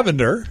of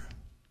lavender.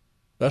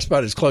 That's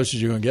about as close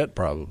as you're going to get,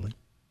 probably.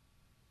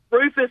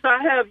 Rufus,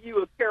 I have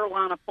you a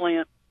Carolina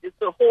plant.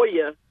 It's a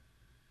Hoya.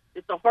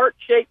 It's a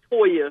heart-shaped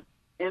Hoya,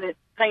 and it's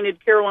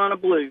painted Carolina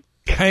blue.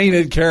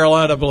 Painted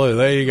Carolina blue.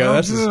 There you go.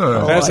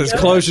 That's as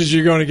close as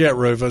you're going to get,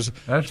 Rufus.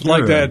 That's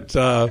like that.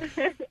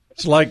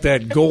 It's like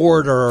that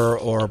gourd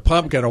or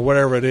pumpkin or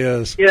whatever it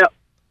is. Yeah.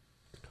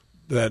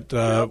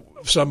 That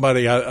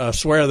somebody, I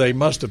swear, they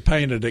must have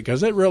painted it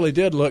because it really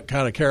did look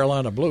kind of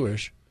Carolina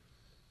bluish.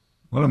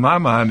 Well, in my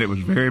mind, it was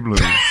very blue.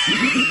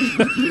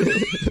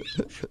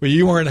 Well,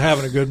 you weren't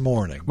having a good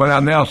morning. Well, now,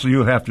 Nelson,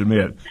 you'll have to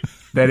admit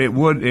that it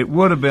would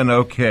have been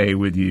okay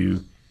with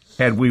you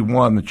had we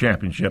won the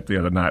championship the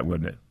other night,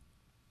 wouldn't it?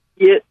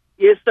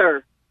 Yes,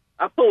 sir.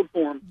 I pulled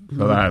for him.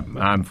 But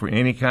I'm for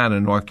any kind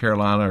of North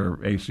Carolina or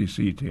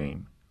ACC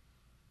team.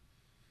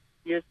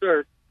 Yes,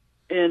 sir.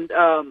 And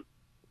are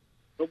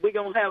we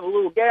going to have a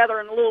little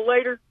gathering a little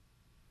later?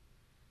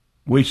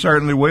 We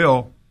certainly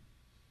will.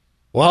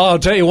 Well, I'll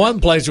tell you one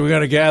place we're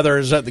going to gather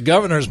is at the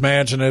governor's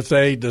mansion if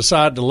they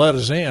decide to let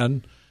us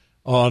in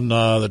on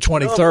the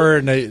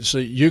 23rd. So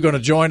you're going to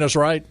join us,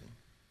 right?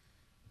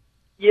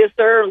 Yes,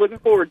 sir. Looking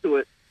forward to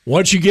it.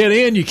 Once you get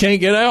in, you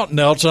can't get out,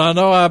 Nelson. I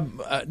know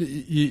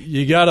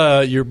you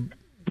gotta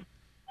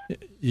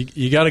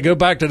go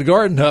back to the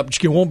garden hub,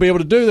 but you won't be able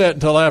to do that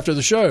until after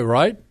the show,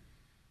 right?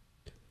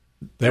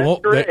 They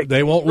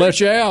won't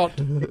let you out.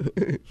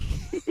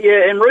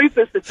 Yeah, and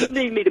Rufus, if you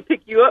need me to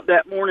pick you up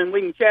that morning,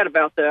 we can chat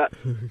about that.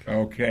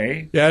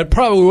 Okay. Yeah, it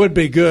probably would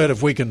be good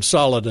if we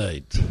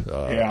consolidate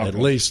at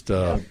least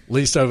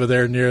over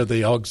there near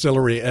the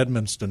Auxiliary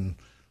Edmonston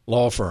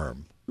law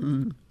firm.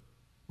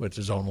 Which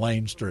is on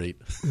Lane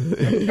Street.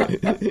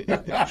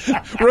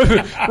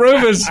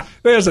 Rufus,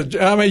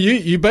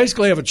 you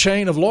basically have a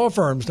chain of law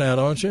firms now,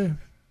 don't you?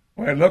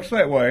 Well, it looks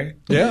that way.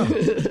 Yeah.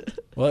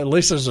 Well, at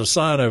least there's a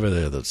sign over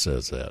there that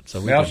says that.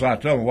 So Nelson, I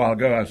told him a while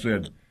ago, I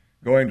said,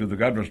 going to the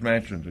governor's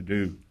mansion to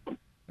do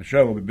a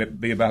show would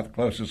be about the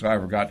closest I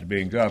ever got to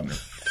being governor.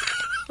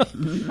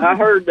 I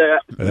heard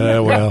that.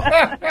 Well,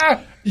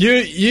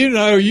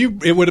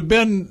 it would have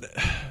been,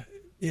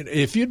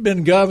 if you'd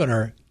been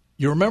governor,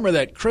 you remember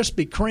that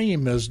Krispy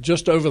Kreme is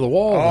just over the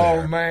wall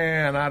there. Oh,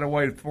 man, I'd have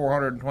weighed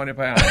 420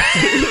 pounds.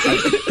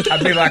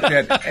 I'd be like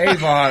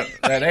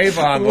that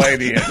Avon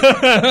lady.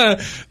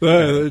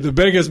 The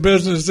biggest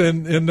business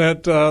in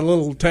that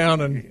little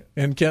town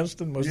in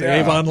Kinston was the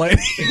Avon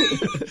lady.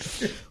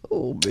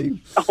 Oh,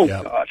 me. Oh,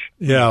 gosh.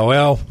 Yeah,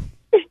 well,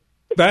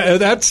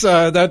 that's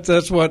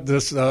what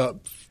this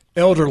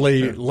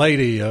elderly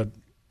lady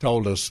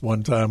told us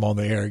one time on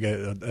the air.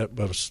 That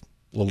was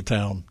little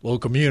town, little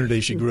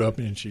community she grew up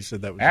in. She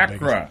said that was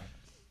Accra.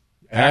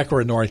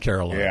 Akron, North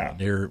Carolina, Yeah.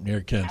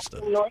 near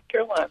Kinston. North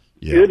Carolina.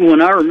 Yeah. Good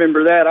one. I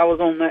remember that. I was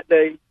on that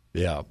day.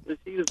 Yeah,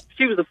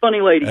 She was a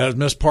funny lady. as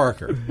Miss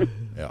Parker.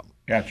 Yeah,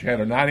 Yeah, she had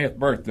her 90th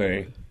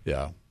birthday,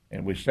 yeah,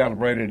 and we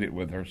celebrated it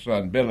with her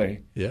son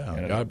Billy. Yeah,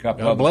 and a God-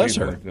 couple God other bless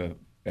people her.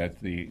 at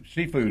the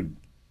seafood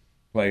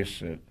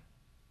place at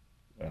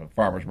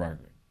Farmers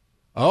Market.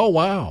 Oh,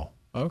 wow.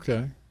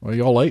 Okay. Well,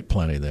 y'all ate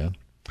plenty then.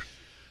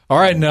 All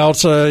right,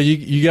 Nelson,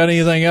 you got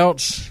anything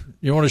else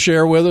you want to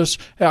share with us?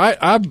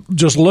 I'm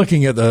just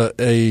looking at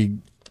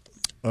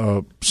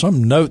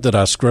some note that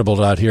I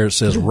scribbled out here. It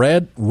says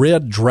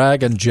Red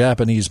Dragon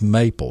Japanese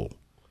Maple.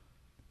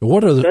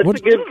 What are the? That's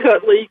a good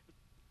cut leaf.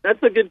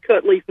 That's a good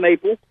cut leaf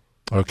maple.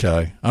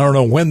 Okay. I don't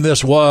know when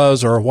this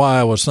was or why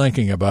I was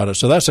thinking about it.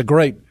 So that's a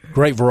great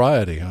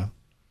variety, huh?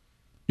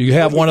 You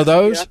have one of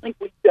those?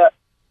 Yeah,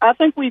 I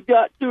think we've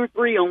got 2 or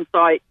 3 on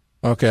site.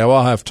 Okay, well,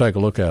 I'll have to take a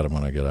look at them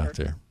when I get out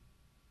there.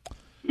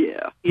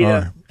 Yeah. All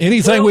right.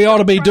 Anything we ought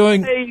to be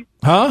doing?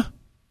 Huh?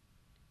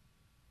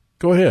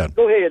 Go ahead.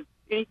 Go ahead.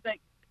 Anything?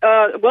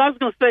 Well, I was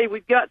going to say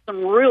we've got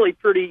some really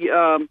pretty.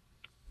 I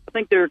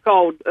think they're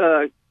called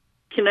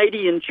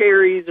Canadian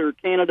cherries or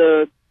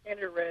Canada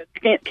Red.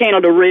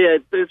 Canada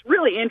Red. So it's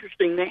really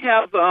interesting. They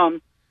have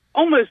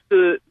almost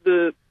the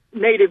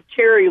native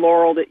cherry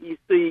laurel that you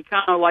see,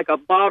 kind of like a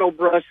bottle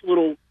brush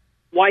little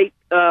white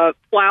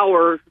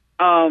flower,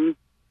 and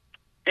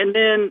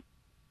then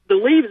the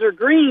leaves are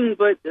green,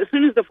 but as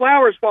soon as the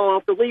flowers fall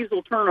off, the leaves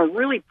will turn a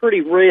really pretty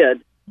red.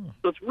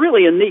 So it's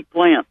really a neat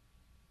plant.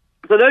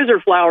 So those are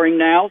flowering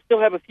now. Still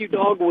have a few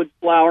dogwoods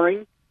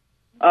flowering.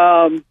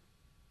 Got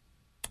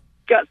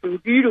some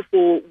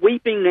beautiful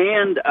weeping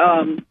and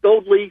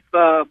gold leaf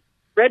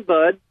red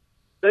bud.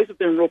 Those have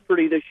been real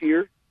pretty this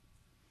year.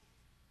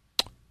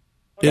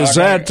 Is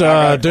that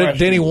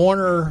Denny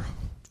Warner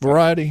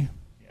variety?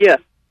 Yes.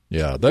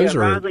 Yeah, those are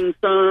Rising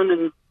Sun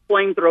and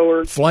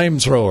Flamethrower.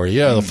 Flamethrower.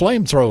 Yeah, the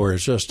Flamethrower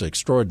is just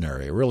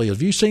extraordinary. It really.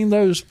 Have you seen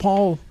those,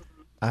 Paul?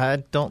 I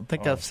don't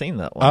think I've seen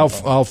that one.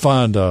 I'll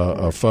find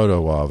a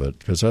photo of it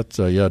because that's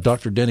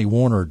Dr. Denny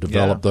Warner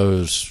developed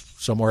those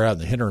somewhere out in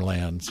the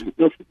hinterlands.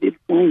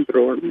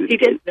 Flamethrower. He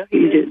did.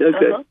 He did.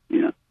 Okay. Uh-huh.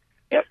 Yeah.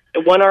 Yep.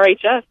 It won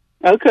RHS.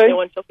 Okay. They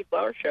won Chelsea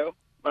Flower Show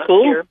last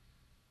Cool. year.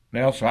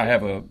 Nelson, I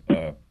have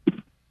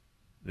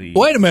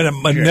Wait a minute,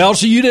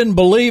 Nelson, you didn't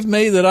believe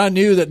me that I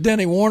knew that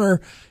Denny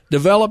Warner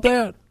developed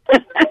that?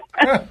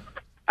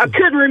 I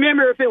couldn't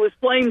remember if it was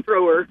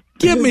Flamethrower.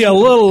 Give me a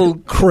little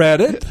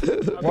credit.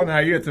 Well, now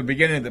you at the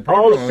beginning of the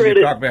All the program, credit.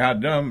 you talk about how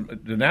dumb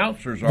the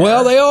announcers are.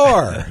 Well, they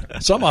are.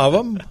 Some of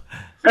them.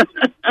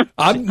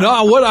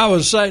 What I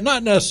was saying,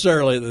 not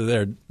necessarily that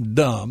they're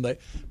dumb,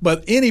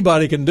 but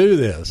anybody can do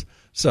this.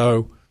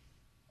 So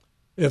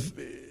if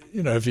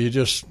you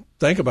just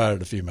think about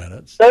it a few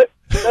minutes.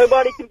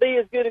 Nobody can be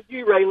as good as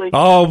you, Rayleigh.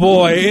 Oh,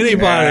 boy,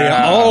 anybody.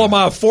 All of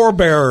my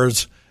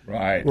forebears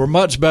were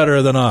much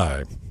better than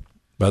I.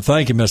 But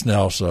thank you, Miss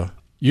Nelson.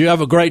 You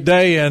have a great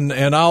day, and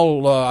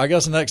I'll I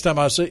guess the next time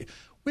I see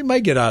we may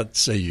get out to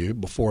see you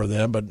before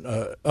then, but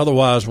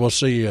otherwise we'll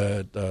see you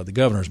at the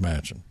governor's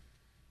mansion.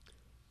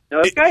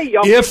 Okay,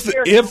 y'all.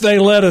 If they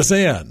let us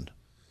in.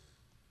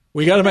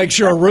 We got to make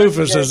sure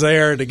Rufus is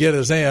there to get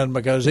us in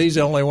because he's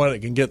the only one that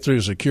can get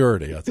through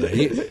security, I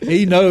think.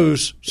 He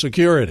knows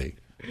security.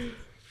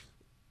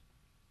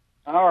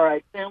 All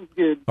right, sounds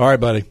good. All right,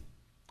 buddy.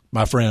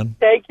 My friend.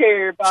 Take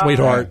care. Bye.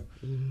 Sweetheart.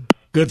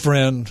 Good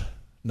friend.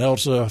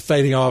 Nelson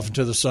fading off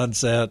into the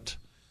sunset,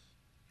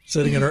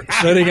 sitting in her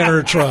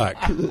truck.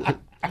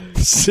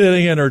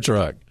 Sitting in her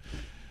truck.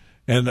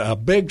 And a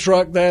big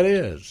truck that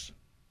is.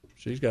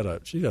 She's got a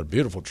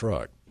beautiful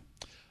truck.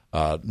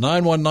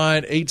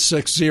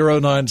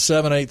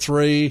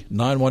 919-860-9783,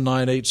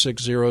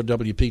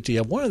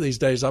 919-860-WPTF. One of these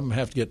days, I'm going to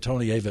have to get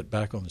Tony Avett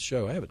back on the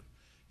show. He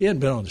hadn't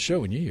been on the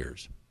show in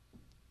years.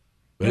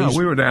 No,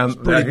 we were down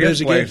at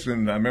his place, again.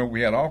 and I remember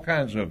we had all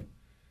kinds of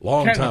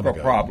Long technical time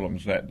ago.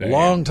 problems that day.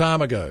 Long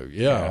time ago,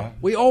 yeah.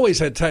 We always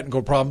had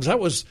technical problems. That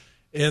was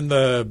in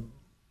the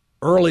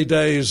early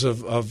days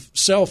of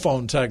cell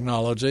phone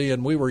technology,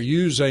 and we were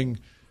using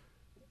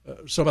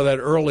some of that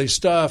early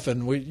stuff,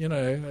 and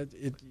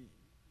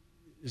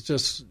it's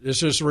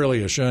just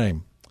really a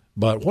shame.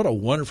 But what a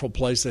wonderful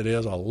place it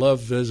is. I love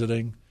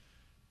visiting,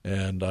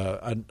 and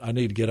I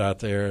need to get out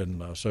there,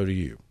 and so do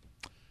you.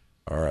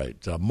 All right.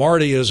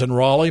 Marty is in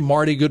Raleigh.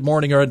 Marty, good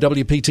morning. You're at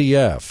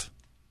WPTF.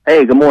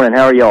 Hey, good morning.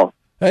 How are y'all?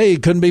 Hey,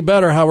 couldn't be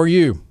better. How are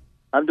you?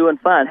 I'm doing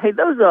fine. Hey,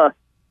 those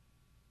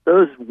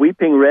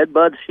weeping red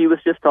buds she was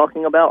just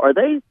talking about, are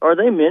they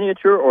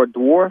miniature or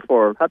dwarf,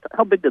 or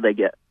how big do they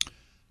get?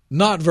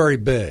 Not very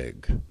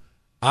big.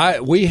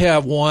 We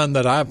have one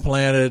that I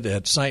planted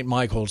at St.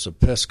 Michael's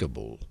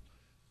Episcopal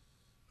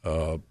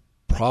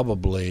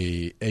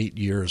probably 8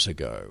 years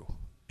ago,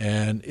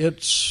 and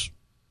it's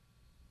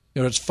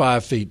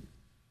 5 feet,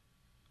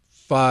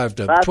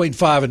 between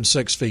 5 and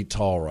 6 feet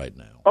tall right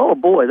now. Oh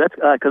boy, that's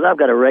because I've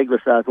got a regular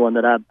size one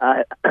that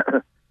I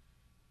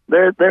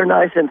they're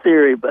nice in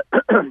theory, but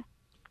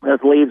those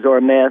leaves are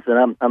a mess,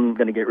 and I'm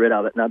going to get rid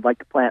of it. And I'd like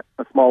to plant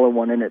a smaller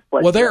one in its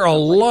place. Well, there are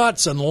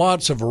lots and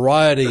lots of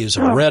varieties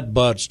of red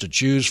buds to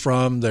choose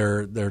from.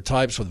 There are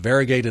types with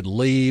variegated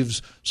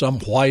leaves, some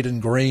white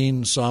and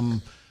green,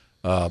 some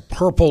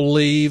purple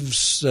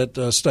leaves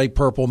that stay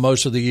purple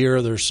most of the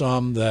year. There's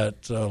some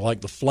that,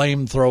 like the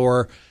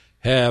flamethrower,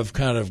 have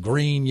kind of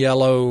green,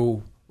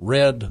 yellow,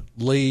 red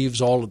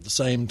leaves all at the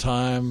same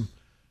time.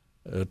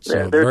 It's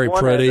very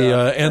pretty.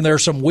 And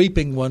there's some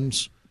weeping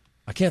ones.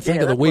 I can't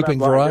think of the weeping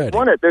variety.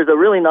 There's a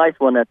really nice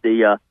one at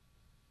the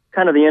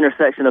kind of the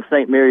intersection of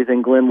St. Mary's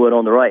and Glenwood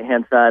on the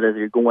right-hand side as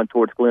you're going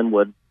towards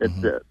Glenwood. It's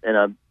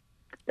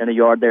in a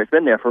yard there. It's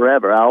been there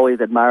forever. I always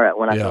admire it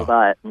when I go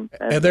by it.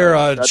 And there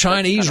are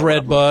Chinese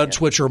red buds,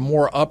 which are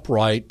more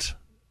upright,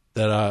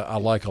 that I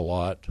like a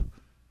lot.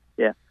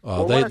 Yeah,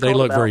 they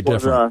look very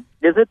different.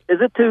 Is it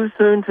too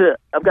soon to?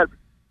 I've got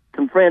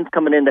some friends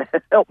coming in to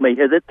help me.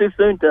 Is it too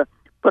soon to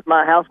put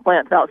my house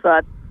plants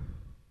outside?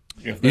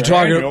 If they're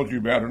annuals, you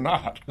better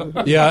not.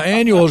 Yeah,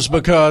 annuals,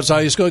 because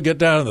it's going to get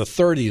down in the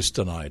 30s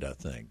tonight, I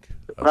think.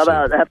 How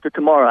about after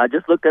tomorrow? I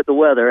just looked at the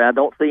weather. I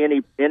don't see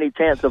any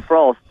chance of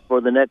frost for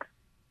the next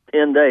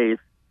 10 days.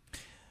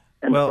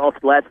 And the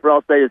last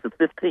frost day is the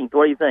 15th.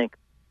 What do you think?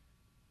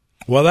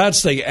 Well,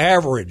 that's the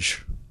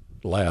average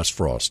last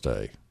frost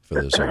day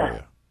for this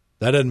area.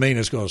 That doesn't mean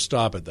it's going to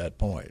stop at that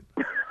point.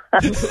 I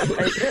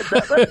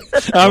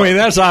mean,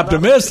 that's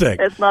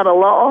optimistic. It's not a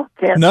law.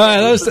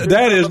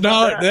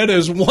 That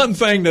is one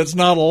thing that's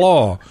not a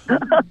law.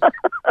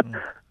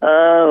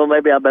 Well,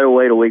 maybe I better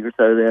wait a week or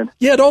so then.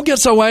 Yeah, don't get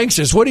so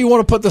anxious. What do you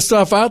want to put the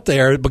stuff out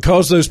there?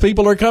 Because those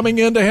people are coming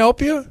in to help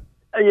you?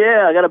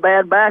 Yeah, I got a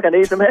bad back. I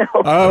need some help.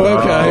 Oh,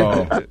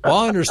 okay. Well,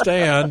 I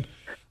understand.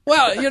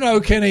 Well,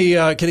 can he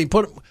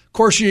put? Of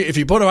course, if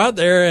you put them out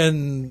there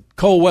and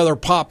cold weather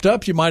popped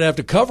up, you might have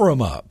to cover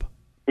them up.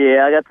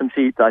 Yeah, I got some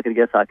sheets. I could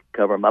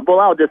cover them up.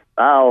 Well,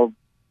 I'll.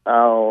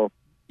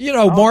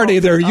 Marty,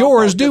 they're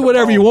yours. Do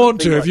whatever you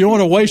want to. If you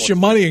want to waste your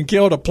money and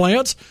kill the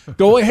plants,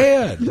 go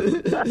ahead.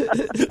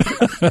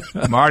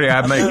 Marty,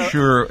 I make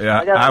sure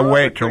I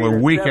wait till a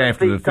week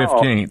after the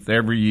 15th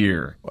every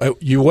year.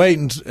 You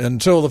wait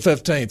until the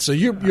 15th. So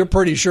you're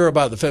pretty sure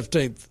about the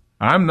 15th?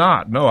 I'm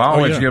not. No, I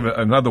always give it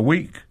another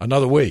week.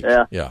 Another week.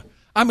 Yeah.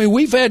 I mean,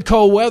 we've had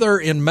cold weather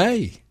in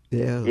May.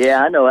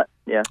 Yeah, I know it.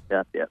 Yeah.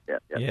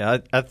 Yeah,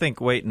 I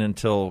think waiting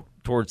until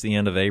towards the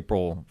end of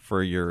April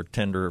for your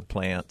tender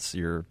plants,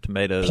 your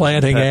tomatoes,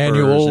 planting and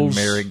peppers, annuals,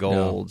 and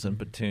marigolds, and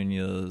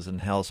petunias,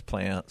 and house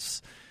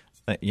plants,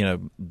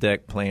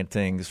 deck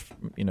plantings,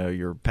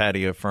 your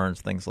patio ferns,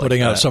 things like that.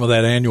 Putting out some of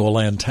that annual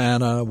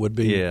lantana would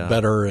be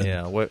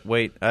better.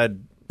 Wait. I'd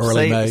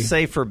May.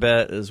 Safer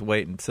bet is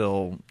wait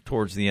until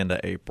towards the end of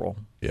April.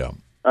 Yeah.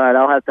 All right,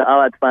 I'll have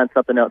to find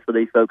something else for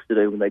these folks to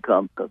do when they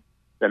come, because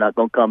they're not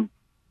going to come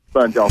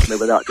sponge off me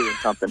without doing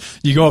something.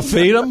 You going to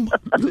feed them?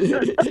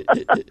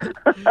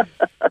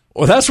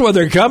 Well, that's what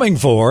they're coming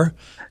for.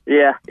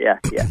 Yeah.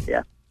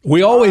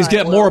 We always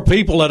get more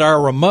people at our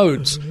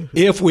remotes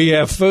if we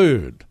have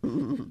food.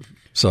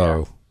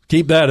 So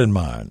keep that in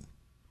mind.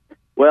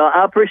 Well,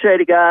 I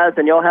appreciate it, guys,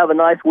 and y'all have a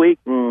nice week,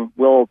 and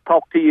we'll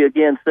talk to you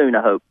again soon,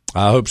 I hope.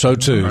 I hope so,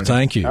 too.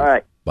 Thank you. All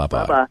right.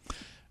 Bye-bye. Bye-bye.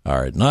 All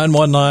right,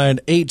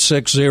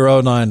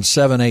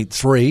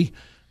 919-860-9783.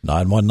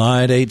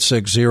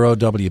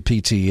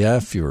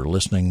 919-860-WPTF. You're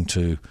listening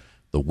to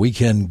The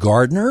Weekend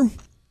Gardener.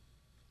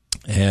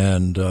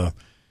 And,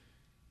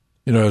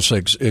 we were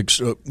supposed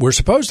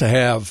to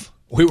have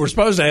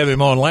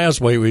him on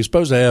last week. We were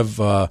supposed to have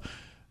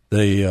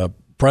the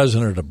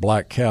president of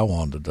Black Cow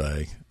on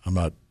today. I'm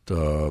not,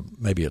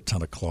 maybe at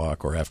 10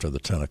 o'clock or after the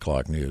 10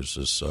 o'clock news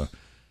is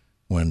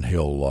when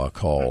he'll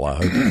call. I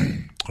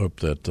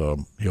hope that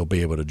he'll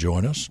be able to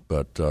join us.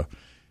 But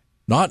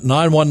not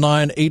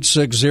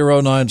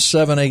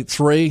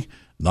 919-860-9783,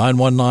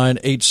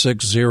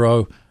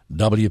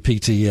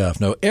 919-860-WPTF.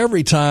 No,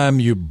 every time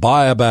you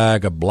buy a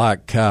bag of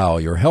Black Cow,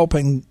 you're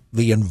helping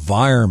the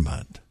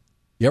environment.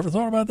 You ever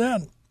thought about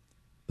that?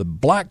 The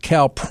Black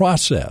Cow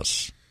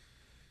process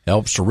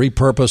helps to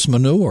repurpose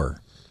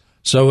manure,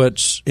 so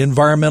it's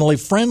environmentally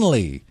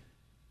friendly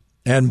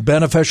and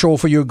beneficial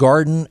for your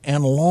garden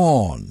and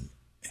lawn.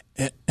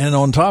 And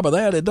on top of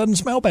that, it doesn't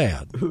smell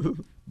bad.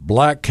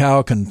 Black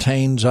Cow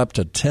contains up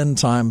to 10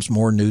 times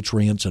more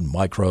nutrients and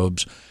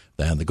microbes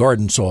than the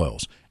garden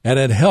soils, and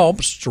it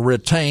helps to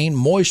retain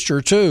moisture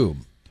too.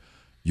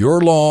 Your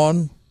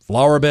lawn,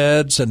 flower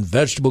beds, and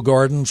vegetable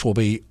gardens will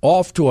be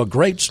off to a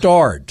great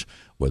start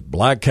with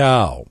Black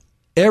Cow.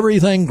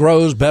 Everything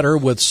grows better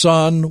with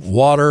sun,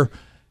 water,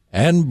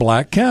 and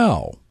Black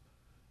Cow.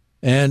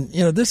 And,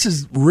 this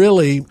is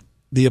really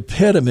the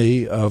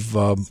epitome of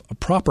a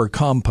proper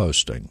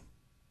composting,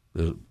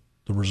 the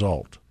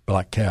result,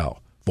 Black Cow.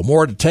 For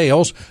more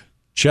details,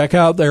 check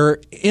out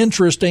their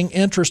interesting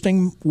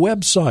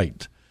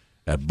website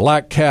at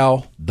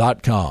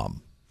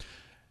blackcow.com.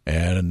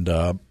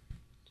 And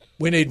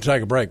we need to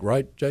take a break,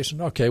 right, Jason?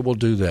 Okay, we'll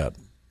do that.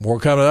 More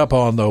coming up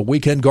on The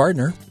Weekend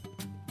Gardener.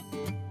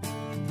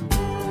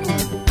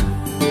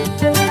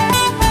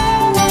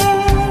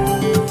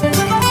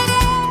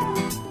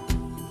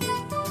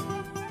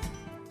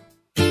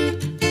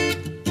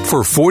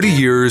 For 40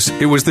 years,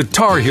 it was the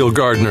Tar Heel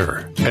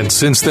Gardener. And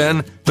since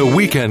then, the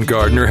Weekend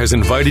Gardener has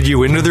invited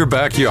you into their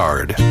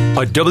backyard.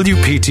 A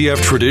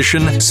WPTF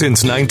tradition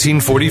since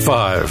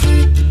 1945.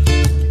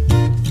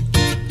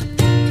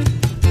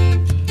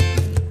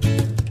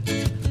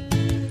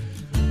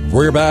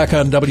 We're back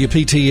on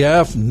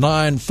WPTF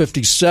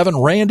 957.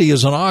 Randy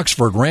is in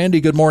Oxford.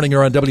 Randy, good morning.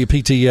 You're on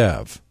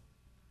WPTF.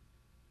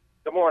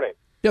 Good morning.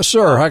 Yes,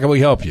 sir. How can we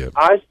help you?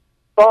 I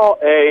saw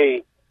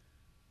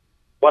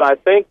what I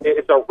think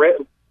it's a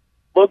red.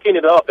 Looking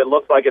it up, it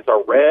looks like it's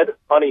a red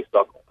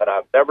honeysuckle, and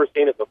I've never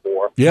seen it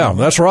before. Yeah,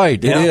 that's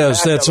right. It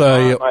is. It's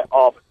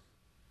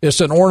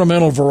an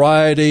ornamental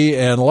variety,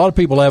 and a lot of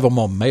people have them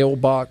on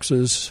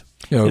mailboxes.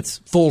 It's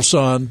full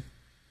sun.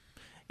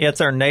 Yeah,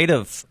 it's our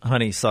native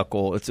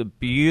honeysuckle. It's a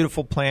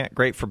beautiful plant,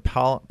 great for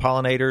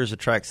pollinators,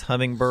 attracts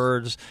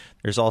hummingbirds.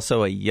 There's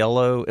also a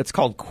yellow, it's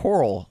called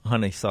coral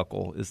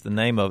honeysuckle is the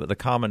name of it, the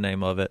common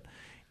name of it,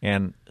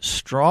 and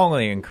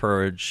strongly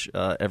encourage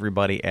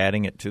everybody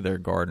adding it to their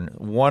garden.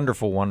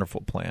 Wonderful,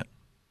 wonderful plant.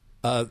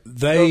 So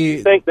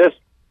you think this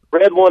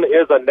red one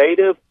is a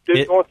native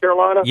to North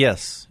Carolina?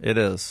 Yes, it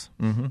is.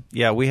 Mm-hmm.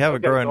 Yeah, we have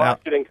it growing out.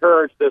 I should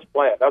encourage this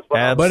plant. That's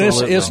what But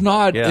it's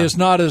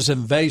not as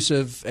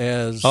invasive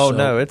as. Oh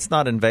no, it's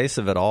not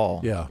invasive at all.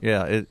 Yeah,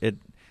 yeah.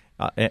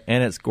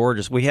 And it's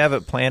gorgeous. We have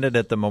it planted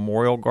at the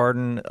Memorial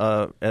Garden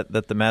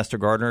that the Master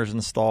Gardeners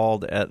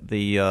installed at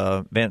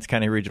the Vance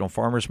County Regional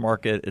Farmers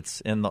Market.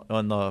 It's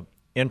on the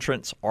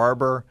entrance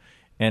arbor,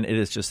 and it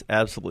is just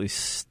absolutely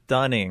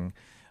stunning.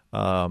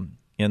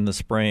 In the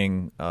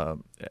spring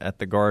at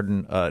the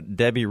garden.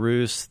 Debbie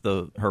Roos,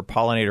 her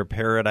Pollinator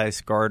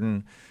Paradise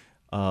garden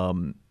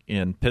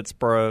in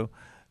Pittsburgh,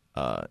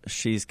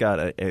 she's got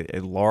a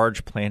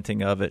large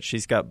planting of it.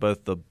 She's got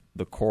both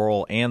the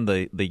coral and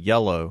the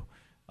yellow,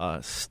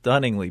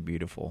 stunningly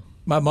beautiful.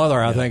 My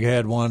mother, I think,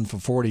 had one for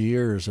 40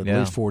 years, at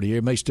least 40 years.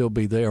 It may still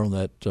be there on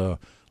that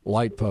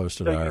light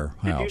post at our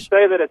house. Did you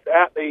say that it's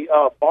at the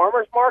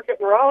farmers market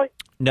in Raleigh?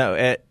 No,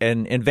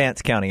 in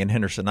Vance County in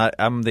Henderson.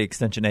 I'm the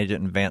extension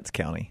agent in Vance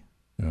County.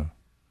 Yeah.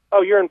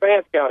 Oh, you're in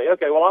Vance County.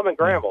 Okay, well, I'm in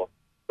Granville,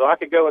 so I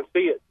could go and see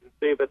it and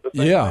see if it's the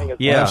same thing.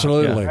 Yeah,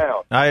 absolutely.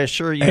 Yeah. I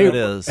assure you it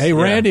is. Hey,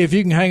 Randy, if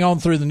you can hang on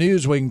through the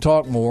news, we can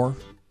talk more.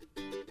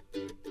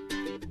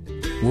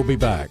 We'll be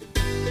back.